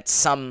Europe at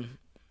some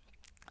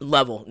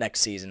level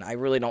next season. I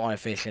really don't want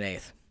to finish in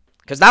 8th.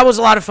 Because that was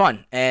a lot of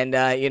fun. And,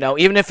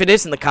 even if it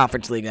is in the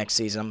Conference League next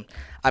season,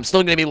 I'm still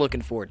going to be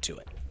looking forward to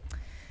it.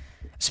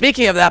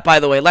 Speaking of that, by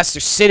the way, Leicester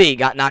City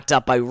got knocked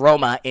out by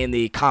Roma in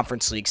the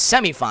Conference League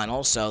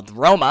semifinals. So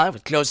Roma,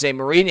 with Jose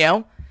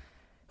Mourinho,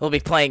 will be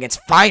playing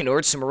against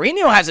Feyenoord. So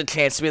Mourinho has a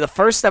chance to be the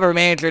first ever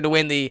manager to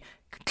win the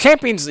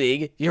Champions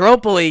League,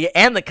 Europa League,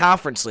 and the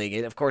Conference League.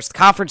 And, of course, the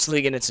Conference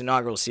League in its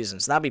inaugural season.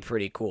 So that'd be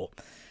pretty cool.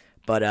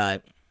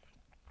 But,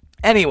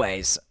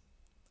 anyways,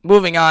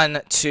 moving on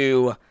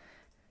to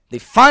the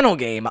final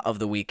game of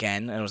the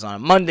weekend. It was on a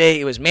Monday.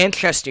 It was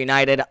Manchester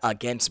United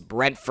against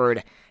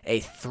Brentford. A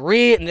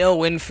 3-0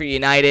 win for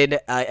United.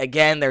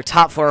 Again, their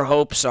top 4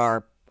 hopes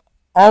are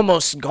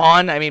almost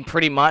gone.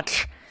 Pretty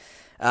much.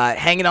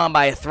 Hanging on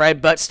by a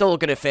thread, but still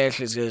looking to finish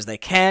as good as they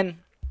can.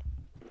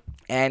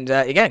 And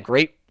again,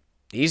 great,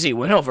 easy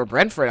win over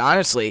Brentford,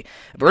 honestly.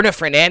 Bruno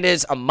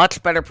Fernandes, a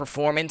much better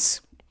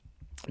performance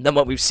than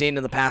what we've seen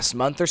in the past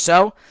month or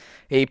so.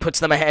 He puts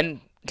them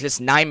ahead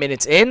just 9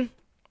 minutes in.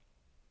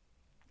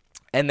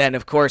 And then,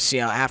 of course,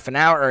 half an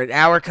hour or an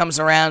hour comes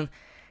around.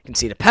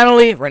 Concede a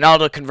penalty.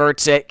 Ronaldo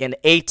converts it. Get an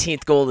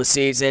 18th goal of the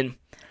season.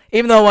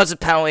 Even though it was a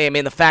penalty, I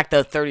mean, the fact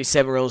that a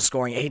 37-year-old is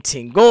scoring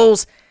 18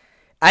 goals,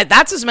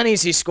 that's as many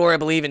as he scored, I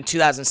believe, in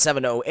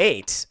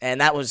 2007-08. And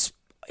that was,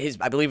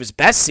 I believe, his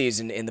best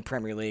season in the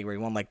Premier League, where he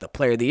won, the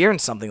Player of the Year and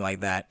something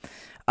like that.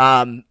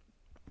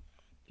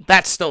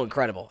 That's still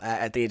incredible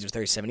at the age of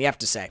 37, you have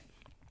to say.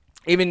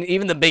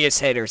 Even the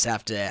biggest haters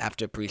have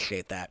to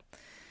appreciate that.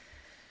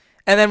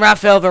 And then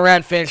Raphael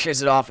Varane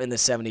finishes it off in the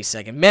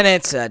 72nd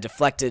minute,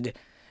 deflected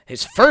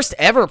his first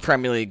ever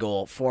Premier League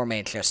goal for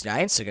Manchester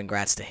United, so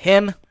congrats to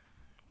him.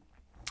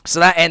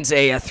 So that ends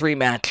a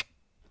 3-match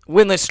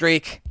winless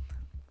streak.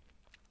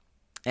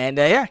 And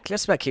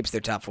just about keeps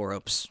their top 4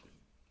 hopes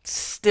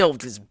still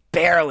just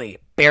barely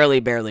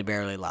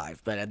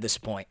live. But at this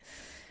point,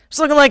 it's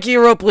looking like a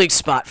Europa League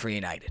spot for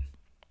United.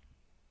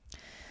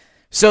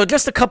 So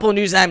just a couple of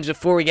news items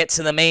before we get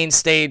to the main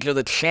stage of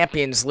the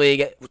Champions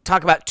League. We'll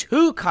talk about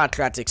 2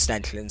 contract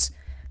extensions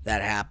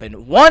that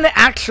happened. One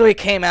actually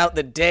came out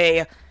the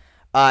day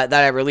that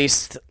I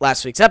released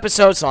last week's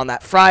episode, so on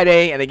that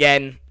Friday. And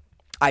again,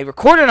 I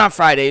recorded on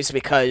Fridays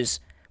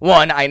because,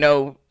 1, I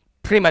know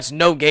pretty much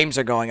no games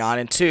are going on,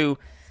 and 2,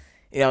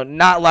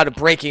 not a lot of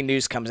breaking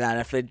news comes out.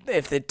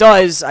 If it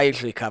does, I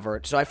usually cover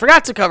it. So I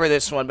forgot to cover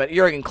this one, but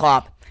Jurgen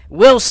Klopp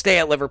will stay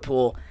at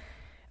Liverpool.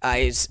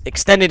 He's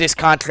extended his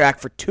contract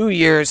for 2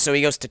 years, so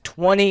he goes to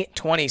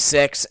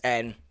 2026,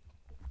 and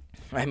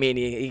I mean,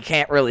 you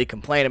can't really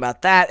complain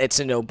about that. It's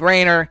a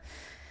no-brainer.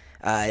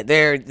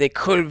 They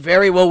could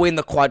very well win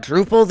the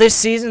quadruple this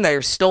season.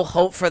 There's still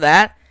hope for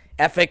that.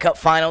 FA Cup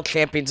final,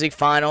 Champions League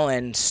final,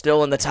 and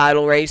still in the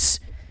title race,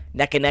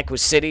 neck and neck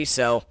with City.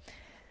 So,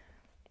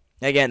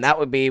 again, that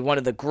would be one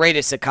of the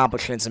greatest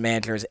accomplishments a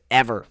manager has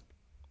ever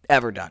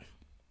done.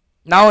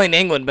 Not only in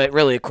England, but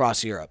really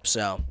across Europe,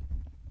 so...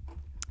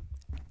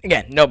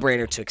 Again,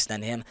 no-brainer to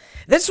extend him.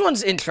 This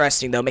one's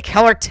interesting, though.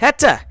 Mikel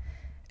Arteta,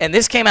 and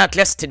this came out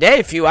just today,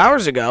 a few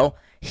hours ago,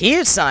 he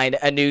has signed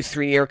a new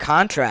 3-year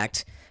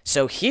contract,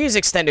 so he's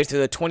extended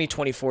through the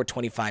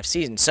 2024-25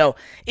 season. So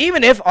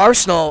even if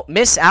Arsenal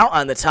miss out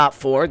on the top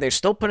 4, they're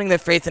still putting their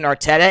faith in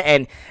Arteta,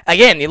 and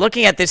again, you're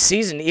looking at this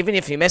season, even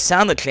if you miss out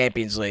on the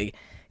Champions League,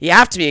 you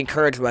have to be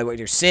encouraged by what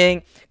you're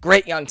seeing.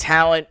 Great young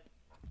talent,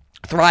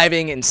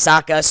 thriving in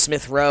Saka,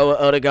 Smith Rowe,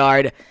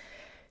 Odegaard.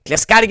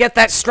 Just got to get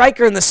that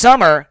striker in the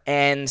summer,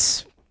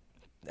 and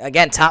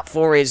again, top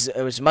 4 is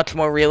a much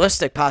more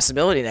realistic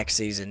possibility next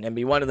season, and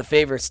be one of the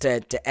favorites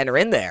to enter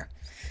in there.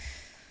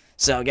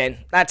 So again,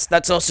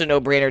 that's also a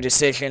no-brainer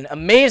decision.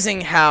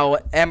 Amazing how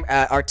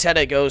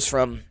Arteta goes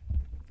from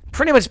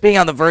pretty much being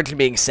on the verge of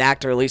being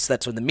sacked, or at least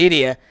that's what the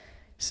media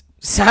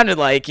sounded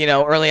like,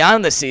 early on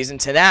in the season,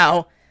 to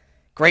now,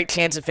 great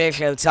chance of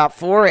finishing in the top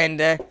 4, and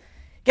get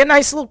a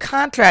nice little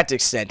contract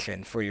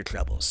extension for your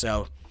troubles.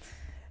 So.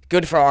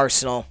 Good for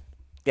Arsenal.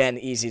 Again,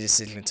 easy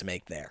decision to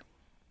make there.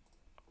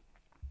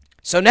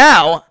 So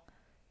now,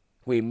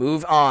 we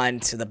move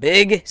on to the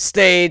big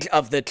stage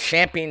of the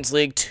Champions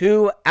League.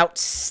 2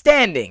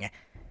 outstanding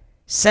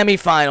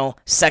semi-final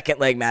second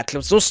leg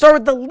matchups. We'll start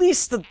with the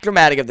least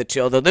dramatic of the 2,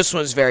 although this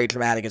one is very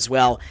dramatic as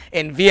well,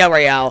 in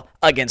Villarreal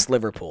against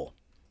Liverpool.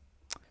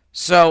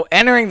 So,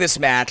 entering this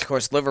match, of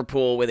course,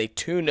 Liverpool with a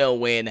 2-0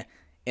 win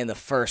in the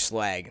first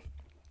leg.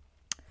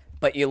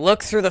 But you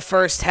look through the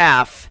first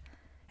half,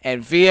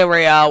 and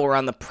Villarreal were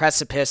on the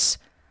precipice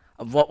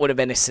of what would have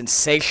been a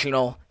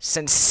sensational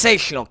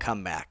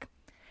comeback.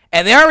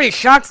 And they already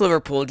shocked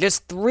Liverpool.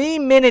 Just 3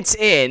 minutes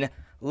in,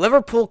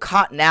 Liverpool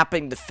caught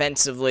napping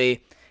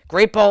defensively.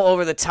 Great ball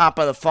over the top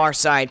on the far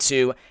side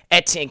to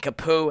Etienne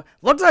Capoue.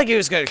 Looked like he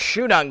was going to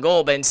shoot on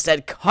goal, but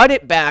instead cut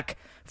it back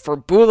for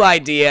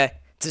Boulaye Dia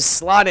to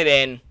slot it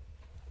in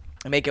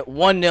and make it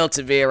 1-0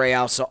 to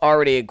Villarreal. So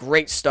already a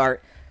great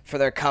start for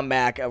their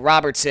comeback.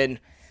 Robertson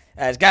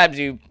has got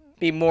to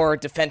be more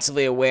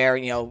defensively aware.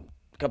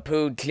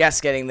 Capoue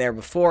just getting there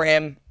before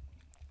him.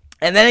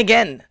 And then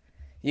again,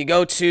 you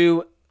go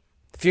to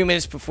a few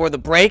minutes before the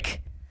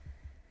break,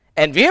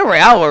 and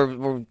Villarreal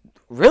were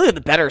really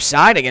the better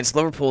side against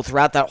Liverpool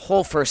throughout that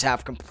whole first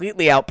half,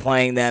 completely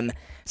outplaying them.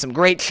 Some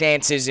great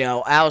chances.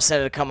 Alisson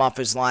had to come off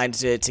his line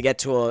to get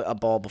to a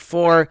ball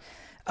before.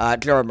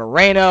 Gerard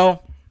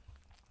Moreno.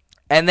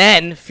 And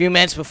then, a few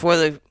minutes before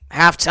the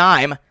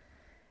halftime,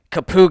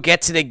 Capoue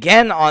gets it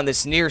again on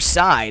this near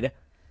side.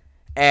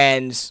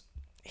 And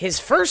his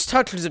first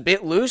touch was a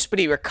bit loose, but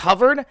he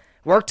recovered,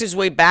 worked his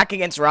way back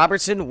against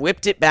Robertson,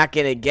 whipped it back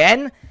in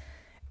again.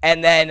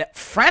 And then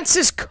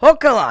Francis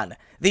Coquelin,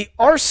 the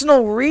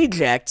Arsenal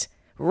reject,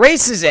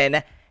 races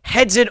in,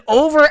 heads it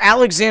over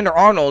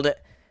Alexander-Arnold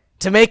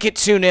to make it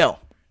 2-0.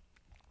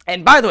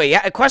 And by the way,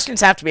 questions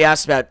have to be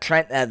asked about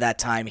Trent at that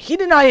time. He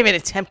did not even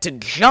attempt to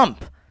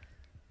jump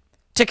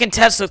to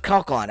contest with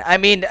Coquelin. I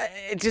mean,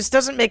 it just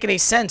doesn't make any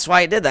sense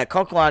why he did that.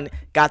 Coquelin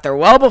got there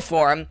well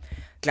before him,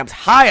 jumped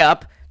high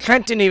up.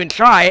 Trent didn't even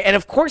try, and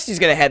of course he's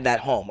going to head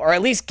that home, or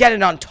at least get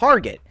it on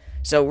target.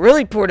 So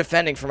really poor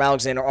defending from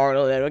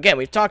Alexander-Arnold. And again,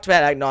 we've talked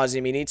about ad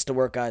nauseum. He needs to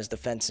work on his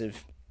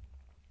defensive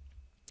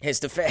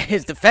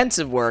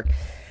work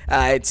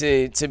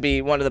to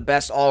be one of the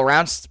best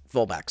all-around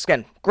fullbacks.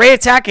 Again, great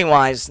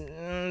attacking-wise,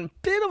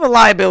 bit of a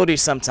liability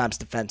sometimes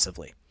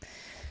defensively.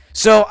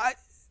 So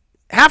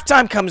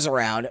halftime comes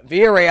around.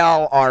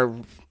 Villarreal are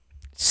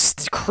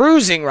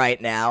cruising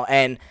right now,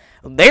 and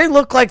they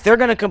look like they're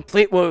going to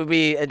complete what would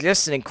be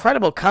just an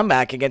incredible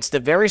comeback against a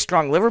very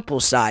strong Liverpool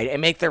side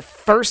and make their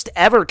first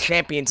ever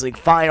Champions League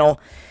final.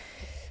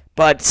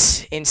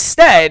 But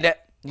instead,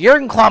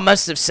 Jurgen Klopp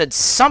must have said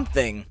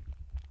something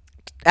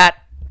at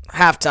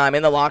halftime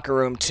in the locker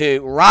room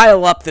to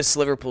rile up this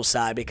Liverpool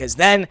side, because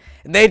then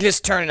they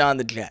just turn on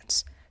the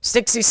Jets.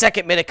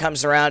 62nd minute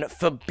comes around.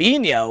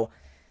 Fabinho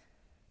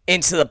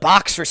into the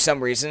box for some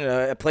reason,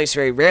 a place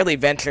where he rarely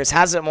ventures,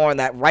 has it more on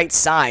that right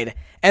side,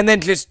 and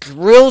then just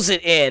drills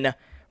it in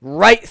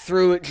right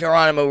through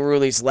Geronimo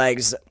Rulli's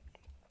legs.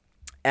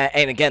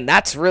 And again,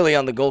 that's really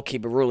on the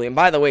goalkeeper, Rulli. And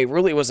by the way,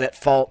 Rulli was at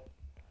fault,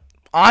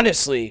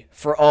 honestly,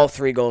 for all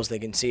 3 goals they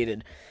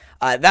conceded.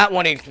 That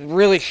one he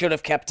really should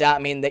have kept out. I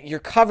mean, that you're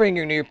covering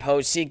your near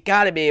post, so you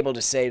got to be able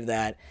to save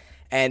that,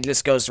 and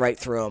just goes right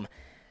through him.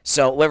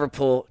 So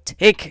Liverpool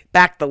take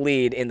back the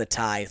lead in the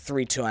tie,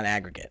 3-2 on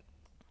aggregate.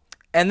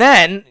 And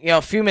then,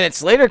 a few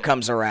minutes later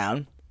comes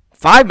around,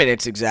 5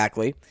 minutes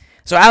exactly.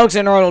 So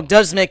Alexander-Arnold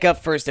does make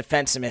up for his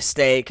defensive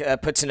mistake,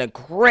 puts in a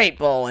great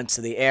ball into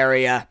the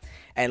area,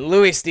 and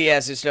Luis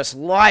Diaz is just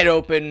wide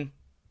open.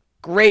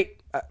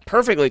 Great,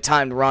 perfectly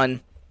timed run.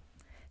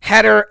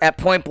 Header at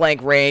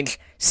point-blank range,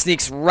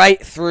 sneaks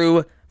right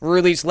through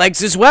Rulli's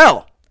legs as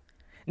well.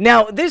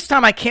 Now, this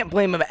time I can't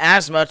blame him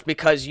as much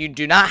because you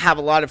do not have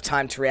a lot of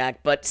time to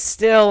react, but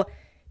still,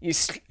 you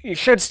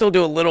should still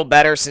do a little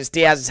better since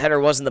Diaz's header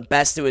wasn't the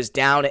best. It was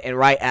down and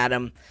right at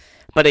him.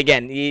 But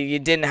again, you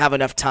didn't have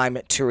enough time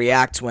to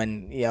react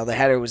when the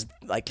header was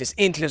like just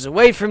inches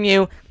away from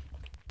you.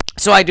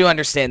 So I do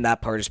understand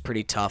that part is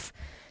pretty tough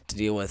to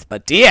deal with.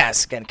 But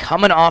Diaz, again,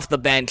 coming off the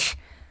bench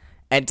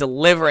and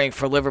delivering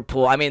for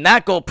Liverpool. I mean,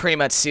 that goal pretty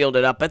much sealed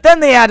it up. But then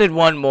they added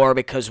one more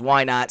because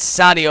why not?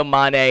 Sadio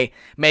Mane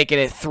making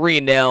it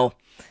 3-0.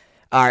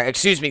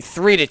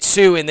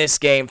 3-2 in this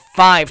game.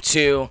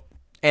 5-2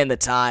 in the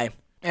tie.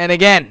 And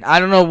again, I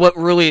don't know what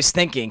Rulli is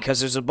thinking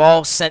because there's a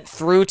ball sent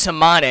through to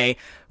Mane.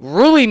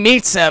 Rulli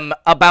meets him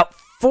about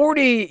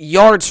 40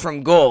 yards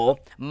from goal.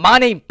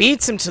 Mane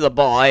beats him to the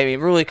ball. I mean,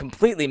 Rulli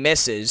completely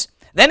misses.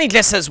 Then he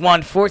just has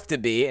 1/4 to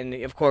beat, and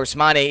of course,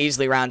 Mane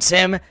easily rounds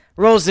him,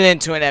 rolls it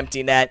into an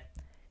empty net.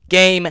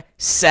 Game,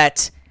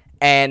 set,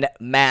 and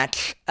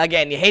match.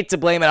 Again, you hate to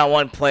blame it on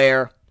one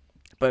player,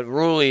 but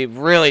Rulli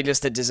really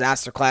just a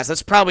disaster class.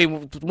 That's probably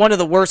one of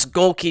the worst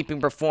goalkeeping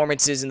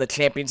performances in the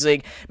Champions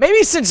League,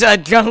 maybe since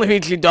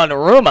Gianluigi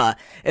Donnarumma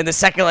in the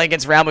second leg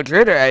against Real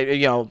Madrid,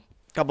 a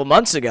couple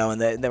months ago in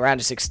the round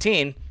of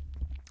 16.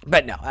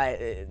 But no,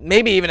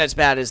 maybe even as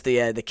bad as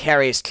the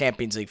Karius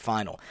Champions League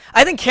final.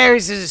 I think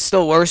Karius is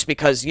still worse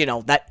because,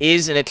 that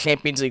is in a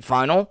Champions League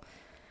final.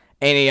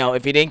 And,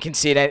 if he didn't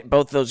concede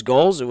both those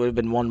goals, it would have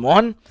been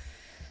 1-1.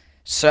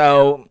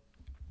 So,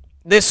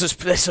 this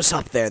was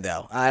up there,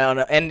 though. I don't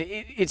know. And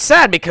it's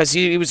sad because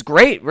he was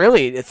great,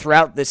 really,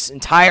 throughout this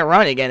entire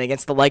run, again,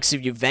 against the likes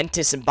of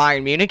Juventus and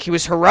Bayern Munich. He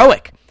was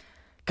heroic.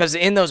 Because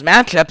in those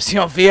matchups,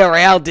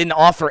 Villarreal didn't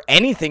offer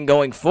anything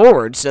going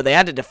forward, so they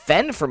had to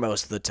defend for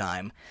most of the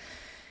time.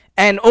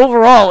 And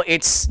overall,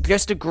 it's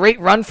just a great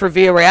run for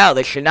Villarreal.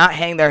 They should not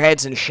hang their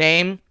heads in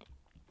shame.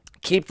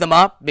 Keep them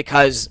up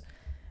because,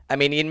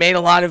 he made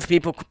a lot of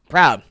people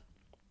proud.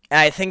 And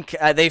I think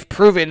they've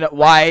proven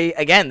why,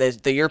 again,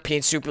 the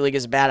European Super League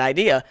is a bad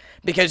idea.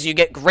 Because you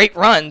get great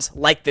runs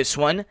like this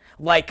one,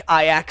 like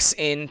Ajax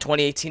in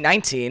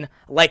 2018-19,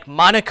 like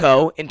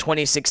Monaco in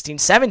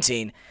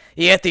 2016-17.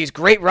 You get these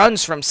great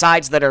runs from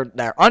sides that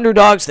are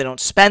underdogs. They don't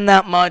spend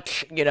that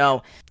much,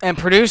 and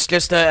produce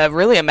just a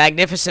really a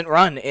magnificent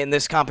run in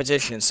this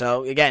competition.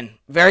 So, again,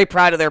 very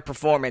proud of their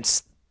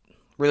performance.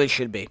 Really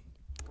should be.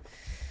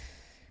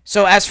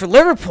 So, as for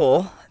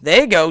Liverpool,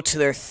 they go to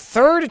their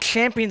 3rd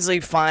Champions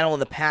League final in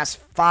the past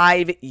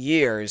 5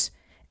 years.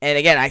 And,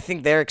 again, I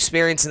think their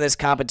experience in this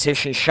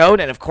competition showed.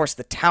 And, of course,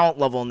 the talent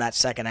level in that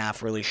second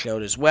half really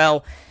showed as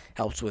well.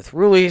 Helps with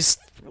Rulli's,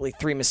 really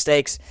 3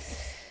 mistakes.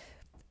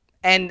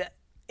 And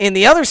in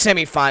the other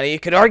semifinal, you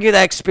could argue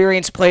that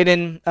experience played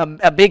in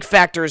a big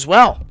factor as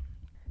well.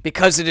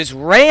 Because it is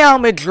Real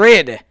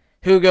Madrid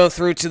who go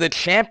through to the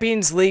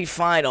Champions League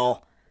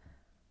final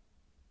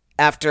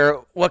after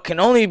what can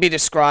only be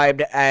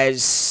described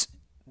as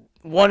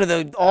one of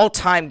the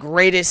all-time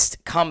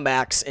greatest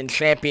comebacks in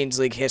Champions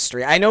League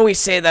history. I know we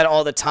say that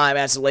all the time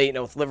as of late,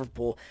 with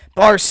Liverpool,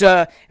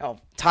 Barca,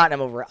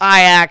 Tottenham over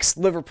Ajax,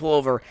 Liverpool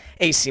over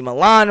AC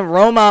Milan,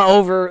 Roma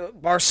over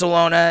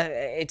Barcelona.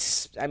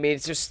 It's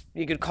just,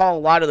 you could call a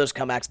lot of those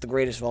comebacks the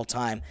greatest of all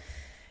time.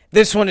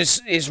 This one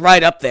is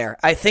right up there.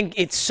 I think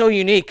it's so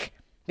unique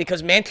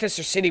because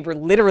Manchester City were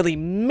literally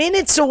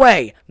minutes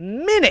away,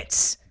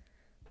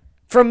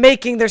 from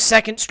making their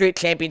second straight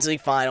Champions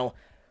League final.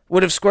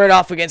 Would have squared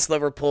off against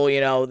Liverpool,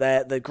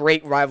 the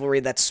great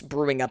rivalry that's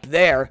brewing up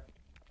there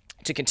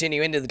to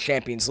continue into the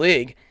Champions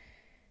League,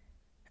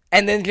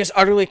 and then just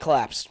utterly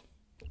collapsed.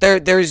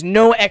 There's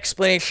no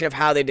explanation of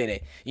how they did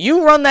it.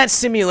 You run that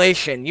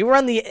simulation, you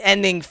run the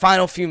ending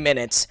final few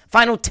minutes,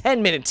 final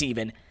 10 minutes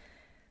even,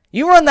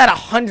 you run that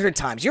 100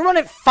 times, you run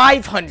it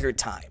 500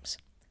 times.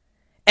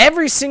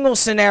 Every single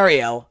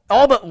scenario,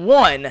 all but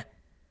one,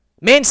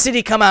 Man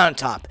City come out on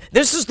top.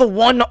 This is the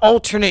one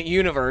alternate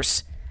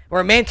universe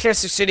where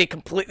Manchester City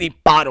completely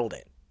bottled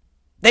it.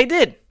 They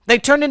did. They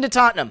turned into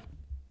Tottenham.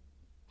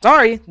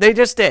 Sorry, they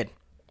just did.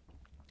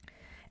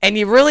 And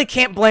you really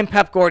can't blame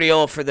Pep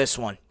Guardiola for this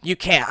one. You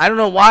can't. I don't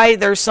know why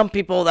there's some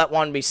people that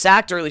want to be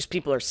sacked, or at least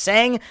people are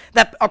saying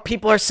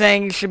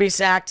he should be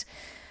sacked.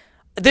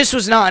 This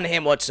was not on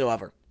him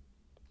whatsoever.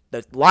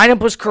 The lineup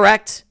was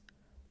correct.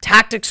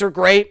 Tactics are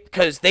great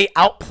because they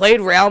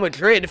outplayed Real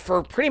Madrid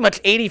for pretty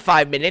much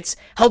 85 minutes,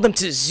 held them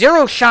to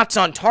 0 shots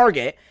on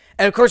target.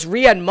 And, of course,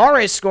 Riyad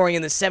Mahrez scoring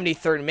in the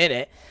 73rd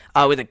minute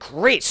with a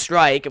great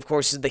strike. Of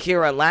course, the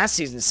hero in last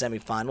season's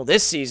semifinal.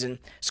 This season,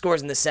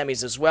 scores in the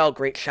semis as well.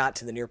 Great shot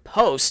to the near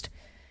post.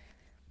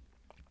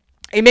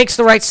 He makes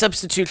the right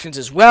substitutions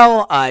as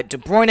well. De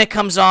Bruyne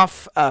comes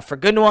off for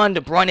Gundogan.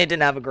 De Bruyne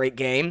didn't have a great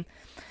game.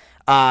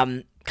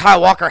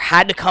 Kyle Walker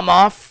had to come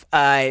off.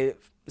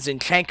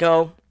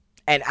 Zinchenko.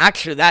 And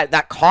actually,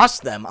 that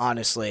cost them,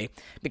 honestly,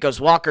 because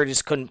Walker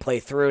just couldn't play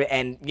through.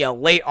 And,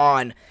 late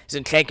on,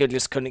 Zinchenko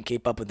just couldn't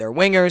keep up with their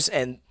wingers,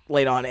 and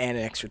late on and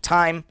in extra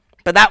time.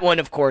 But that one,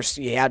 of course,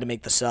 you had to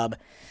make the sub.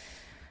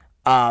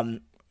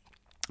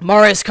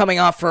 Mahrez coming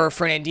off for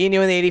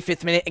Fernandinho in the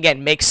 85th minute.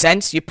 Again, makes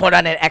sense. You put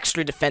on an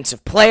extra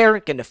defensive player,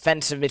 get an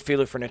defensive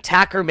midfielder for an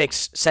attacker.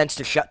 Makes sense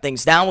to shut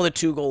things down with a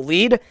 2-goal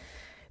lead.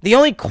 The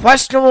only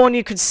questionable one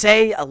you could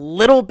say a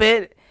little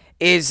bit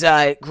is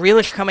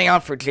Grealish coming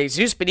on for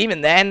Jesus, but even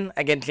then,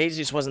 again,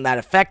 Jesus wasn't that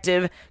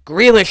effective.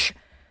 Grealish,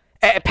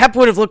 Pep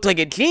would have looked like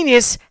a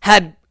genius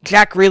had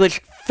Jack Grealish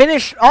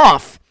finished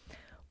off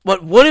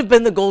what would have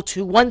been the goal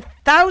to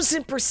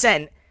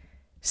 1,000%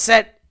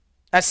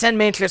 send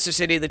Manchester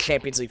City to the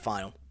Champions League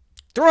final.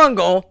 Through on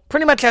goal,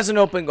 pretty much has an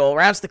open goal,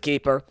 rounds the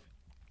keeper,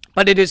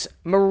 but it is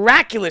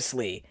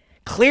miraculously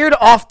cleared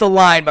off the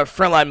line by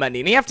Ferland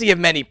Mendy. And you have to give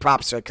Mendy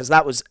props to it because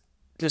that was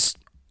just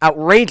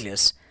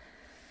outrageous.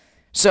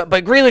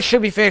 But Grealish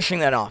should be finishing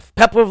that off.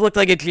 Pep would have looked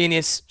like a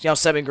genius,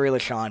 subbing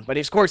Grealish on. But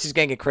of course, he's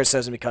going to get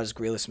criticism because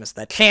Grealish missed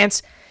that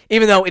chance,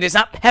 even though it is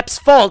not Pep's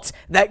fault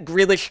that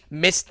Grealish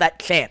missed that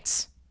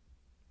chance.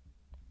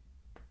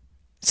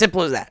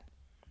 Simple as that.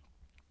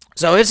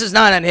 So this is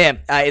not on him.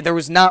 There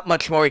was not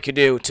much more he could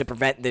do to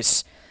prevent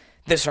this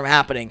from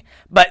happening.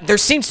 But there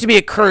seems to be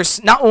a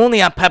curse not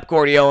only on Pep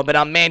Guardiola, but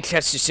on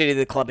Manchester City,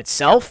 the club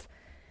itself.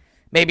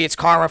 Maybe it's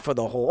karma for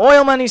the whole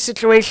oil money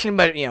situation,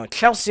 but,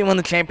 Chelsea won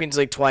the Champions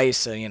League twice,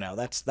 so,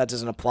 that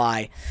doesn't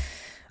apply.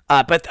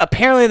 But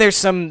apparently there's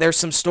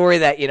some story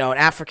that, an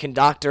African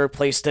doctor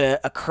placed a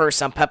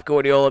curse on Pep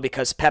Guardiola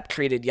because Pep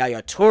treated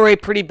Yaya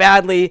Toure pretty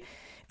badly.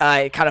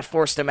 It kind of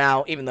forced him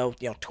out, even though,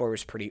 Toure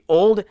was pretty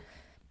old.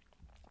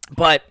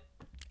 But,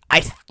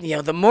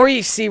 the more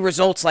you see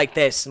results like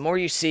this, the more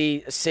you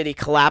see City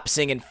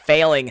collapsing and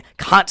failing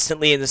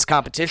constantly in this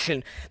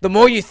competition, the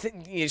more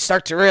you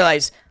start to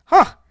realize,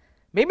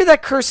 maybe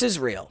that curse is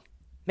real.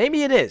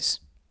 Maybe it is.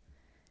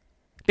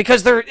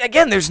 Because,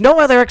 there's no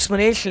other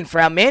explanation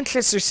for how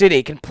Manchester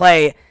City can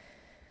play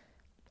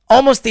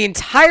almost the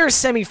entire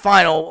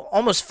semifinal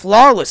almost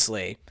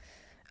flawlessly,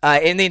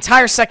 in the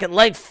entire second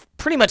leg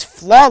pretty much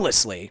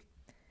flawlessly,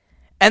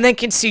 and then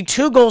concede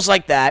 2 goals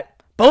like that,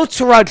 both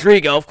to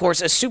Rodrigo, of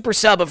course, a super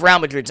sub of Real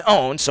Madrid's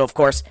own, so, of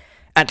course,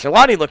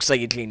 Ancelotti looks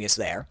like a genius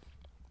there.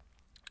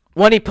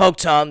 One he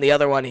poked home, the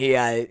other one he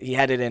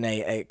had it in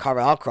a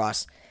Carvajal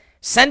cross.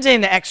 Sends it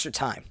into extra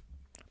time.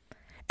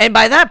 And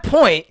by that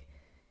point,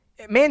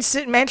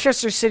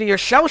 Manchester City are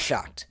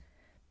shell-shocked.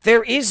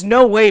 There is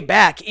no way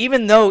back,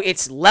 even though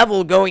it's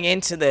level going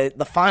into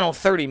the final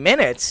 30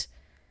 minutes.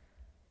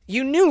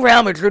 You knew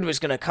Real Madrid was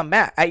going to come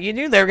back. You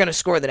knew they were going to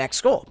score the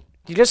next goal.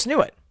 You just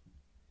knew it.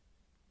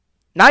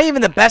 Not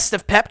even the best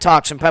of pep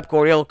talks from Pep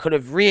Guardiola could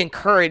have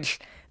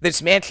re-encouraged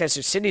this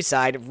Manchester City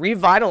side,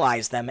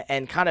 revitalized them,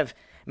 and kind of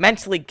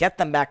mentally get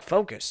them back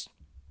focused.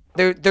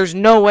 There's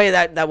no way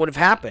that would have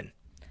happened.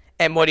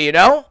 And what do you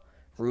know?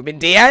 Ruben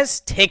Diaz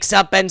takes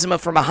out Benzema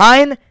from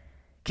behind,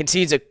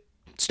 concedes a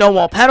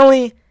stonewall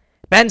penalty.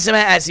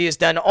 Benzema, as he has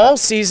done all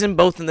season,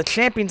 both in the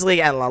Champions League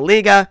and La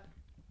Liga,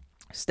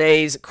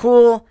 stays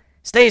cool,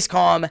 stays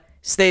calm,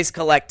 stays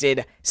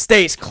collected,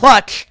 stays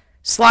clutch,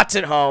 slots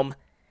it home.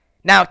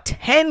 Now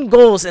 10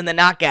 goals in the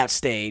knockout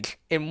stage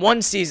in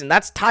one season.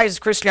 That ties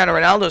Cristiano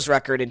Ronaldo's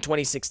record in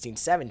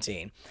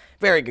 2016-17.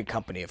 Very good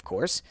company, of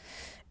course.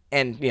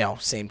 And,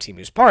 same team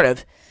he was part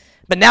of.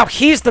 But now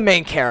he's the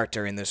main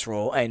character in this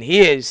role, and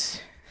he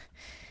is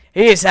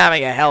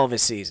having a hell of a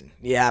season,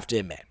 you have to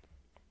admit.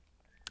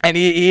 And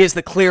he is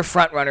the clear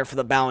front runner for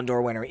the Ballon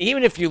d'Or winner.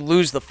 Even if you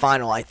lose the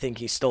final, I think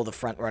he's still the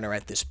front runner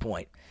at this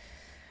point.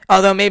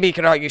 Although maybe you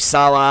could argue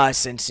Salah,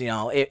 since,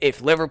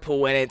 if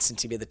Liverpool win it,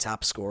 since he'd be the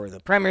top scorer of the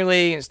Premier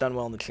League and has done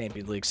well in the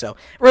Champions League. So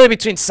really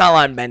between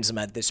Salah and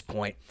Benzema at this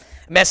point.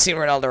 Messi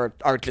and Ronaldo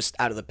are just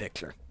out of the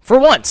picture. For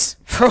once,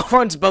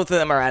 both of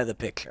them are out of the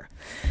picture.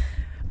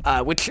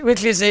 Which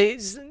is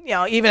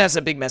even as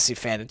a big Messi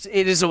fan, it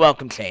is a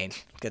welcome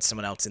change. Get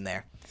someone else in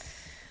there.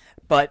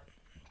 But,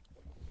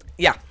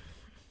 yeah.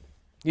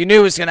 You knew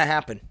it was going to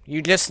happen.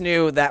 You just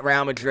knew that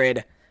Real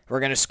Madrid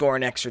were going to score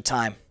in extra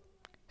time.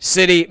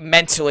 City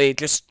mentally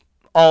just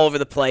all over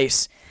the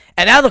place.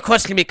 And now the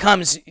question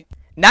becomes,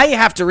 now you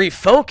have to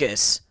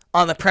refocus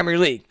on the Premier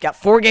League. Got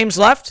 4 games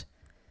left.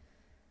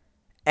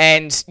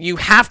 And you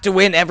have to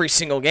win every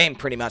single game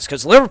pretty much.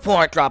 Because Liverpool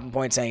aren't dropping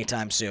points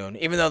anytime soon.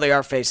 Even though they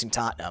are facing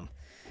Tottenham.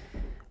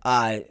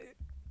 I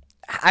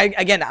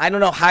don't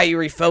know how you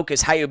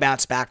refocus, how you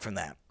bounce back from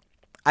that.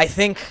 I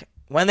think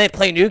when they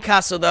play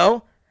Newcastle,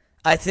 though,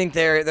 I think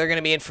they're going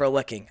to be in for a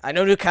licking. I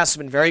know Newcastle's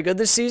been very good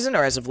this season,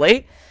 or as of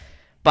late.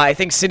 But I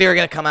think City are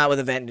going to come out with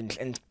a vengeance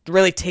and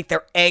really take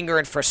their anger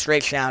and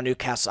frustration out of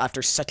Newcastle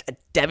after such a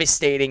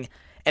devastating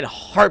and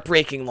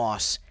heartbreaking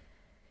loss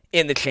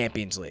in the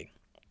Champions League.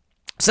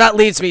 So that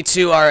leads me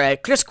to our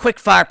just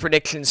quick-fire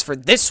predictions for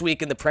this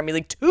week in the Premier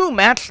League. 2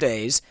 match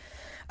days.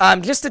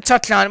 We'll just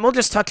touch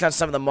on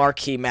some of the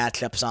marquee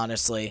matchups,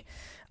 honestly.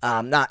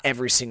 Not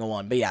every single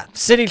one, but yeah.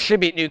 City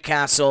should beat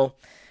Newcastle.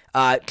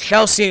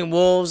 Chelsea and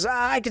Wolves,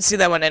 I could see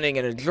that one ending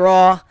in a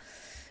draw.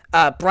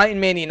 Brighton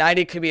Man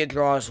United could be a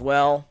draw as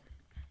well.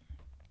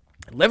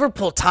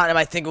 Liverpool Tottenham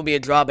I think will be a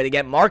draw, but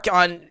again, mark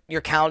on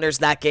your calendars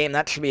that game.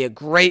 That should be a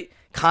great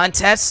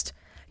contest.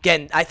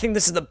 Again, I think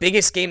this is the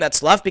biggest game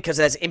that's left because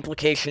it has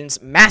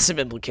implications, massive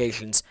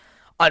implications,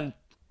 on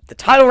the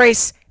title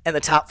race and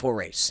the top 4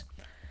 race.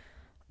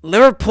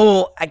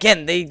 Liverpool,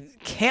 again, they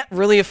can't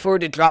really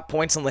afford to drop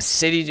points unless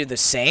City do the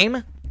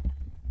same.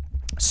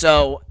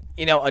 So,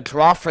 a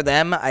draw for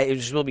them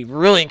it will be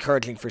really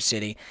encouraging for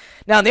City.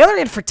 Now, on the other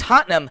hand, for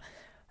Tottenham,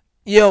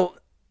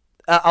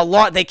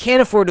 they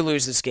can't afford to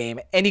lose this game,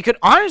 and you could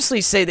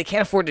honestly say they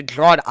can't afford to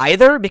draw it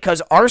either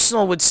because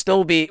Arsenal would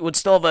still have a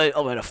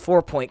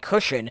 4-point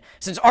cushion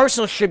since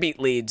Arsenal should beat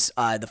Leeds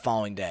the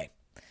following day.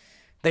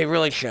 They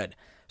really should.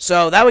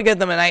 So that would give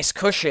them a nice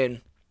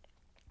cushion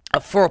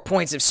of 4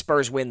 points if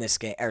Spurs win this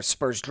game or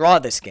Spurs draw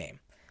this game.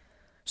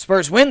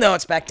 Spurs win though,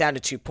 it's back down to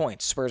 2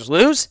 points. Spurs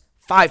lose,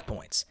 5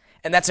 points.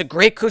 And that's a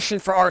great cushion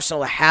for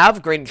Arsenal to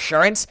have, great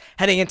insurance,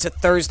 heading into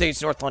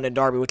Thursday's North London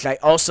derby, which I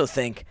also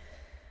think,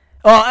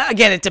 well,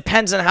 again, it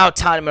depends on how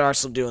Tottenham and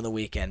Arsenal do in the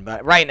weekend.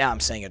 But right now I'm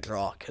saying a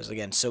draw because,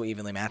 again, so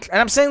evenly matched.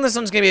 And I'm saying this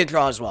one's going to be a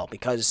draw as well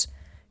because,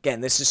 again,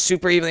 this is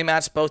super evenly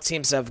matched. Both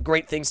teams have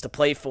great things to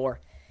play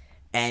for.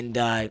 And,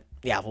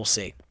 we'll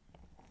see.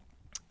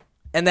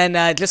 And then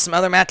just some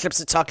other matchups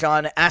to talk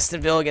on.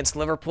 Aston Villa against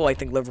Liverpool. I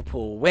think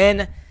Liverpool will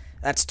win.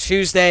 That's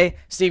Tuesday.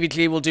 Stevie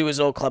G will do his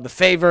old club a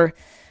favor.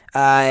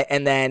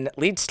 And then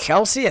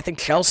Leeds-Chelsea. I think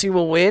Chelsea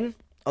will win.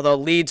 Although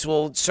Leeds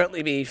will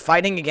certainly be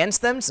fighting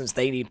against them since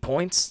they need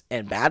points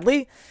and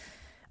badly.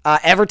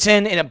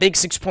 Everton in a big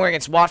 6-pointer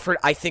against Watford,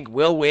 I think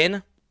will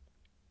win.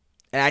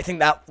 And I think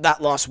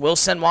that loss will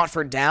send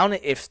Watford down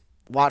if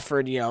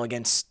Watford,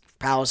 against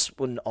Palace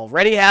wouldn't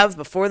already have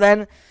before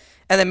then.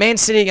 And then Man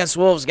City against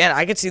Wolves, again,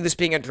 I could see this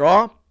being a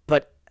draw,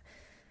 but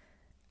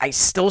I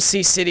still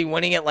see City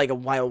winning it like a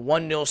 1-0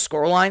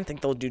 scoreline. I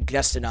think they'll do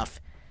just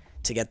enough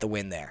to get the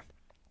win there.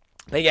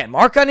 But again,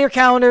 mark on your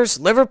calendars,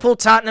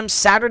 Liverpool-Tottenham,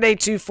 Saturday,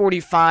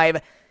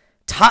 2:45.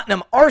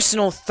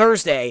 Tottenham-Arsenal,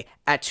 Thursday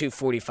at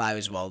 2:45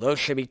 as well. Those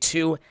should be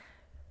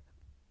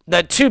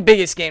the two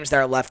biggest games that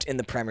are left in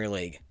the Premier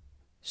League.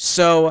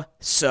 So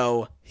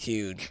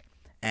huge.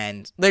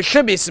 And there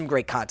should be some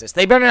great contests.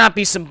 They better not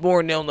be some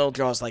more 0-0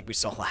 draws like we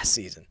saw last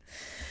season.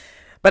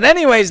 But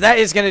anyways, that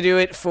is going to do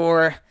it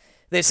for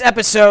this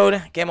episode.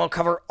 Again, we'll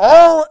cover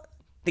all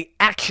the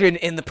action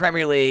in the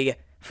Premier League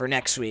for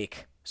next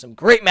week. Some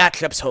great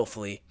matchups,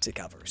 hopefully, to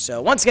cover.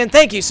 So once again,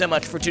 thank you so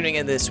much for tuning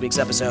in to this week's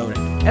episode,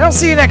 and I'll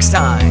see you next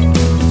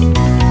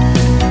time.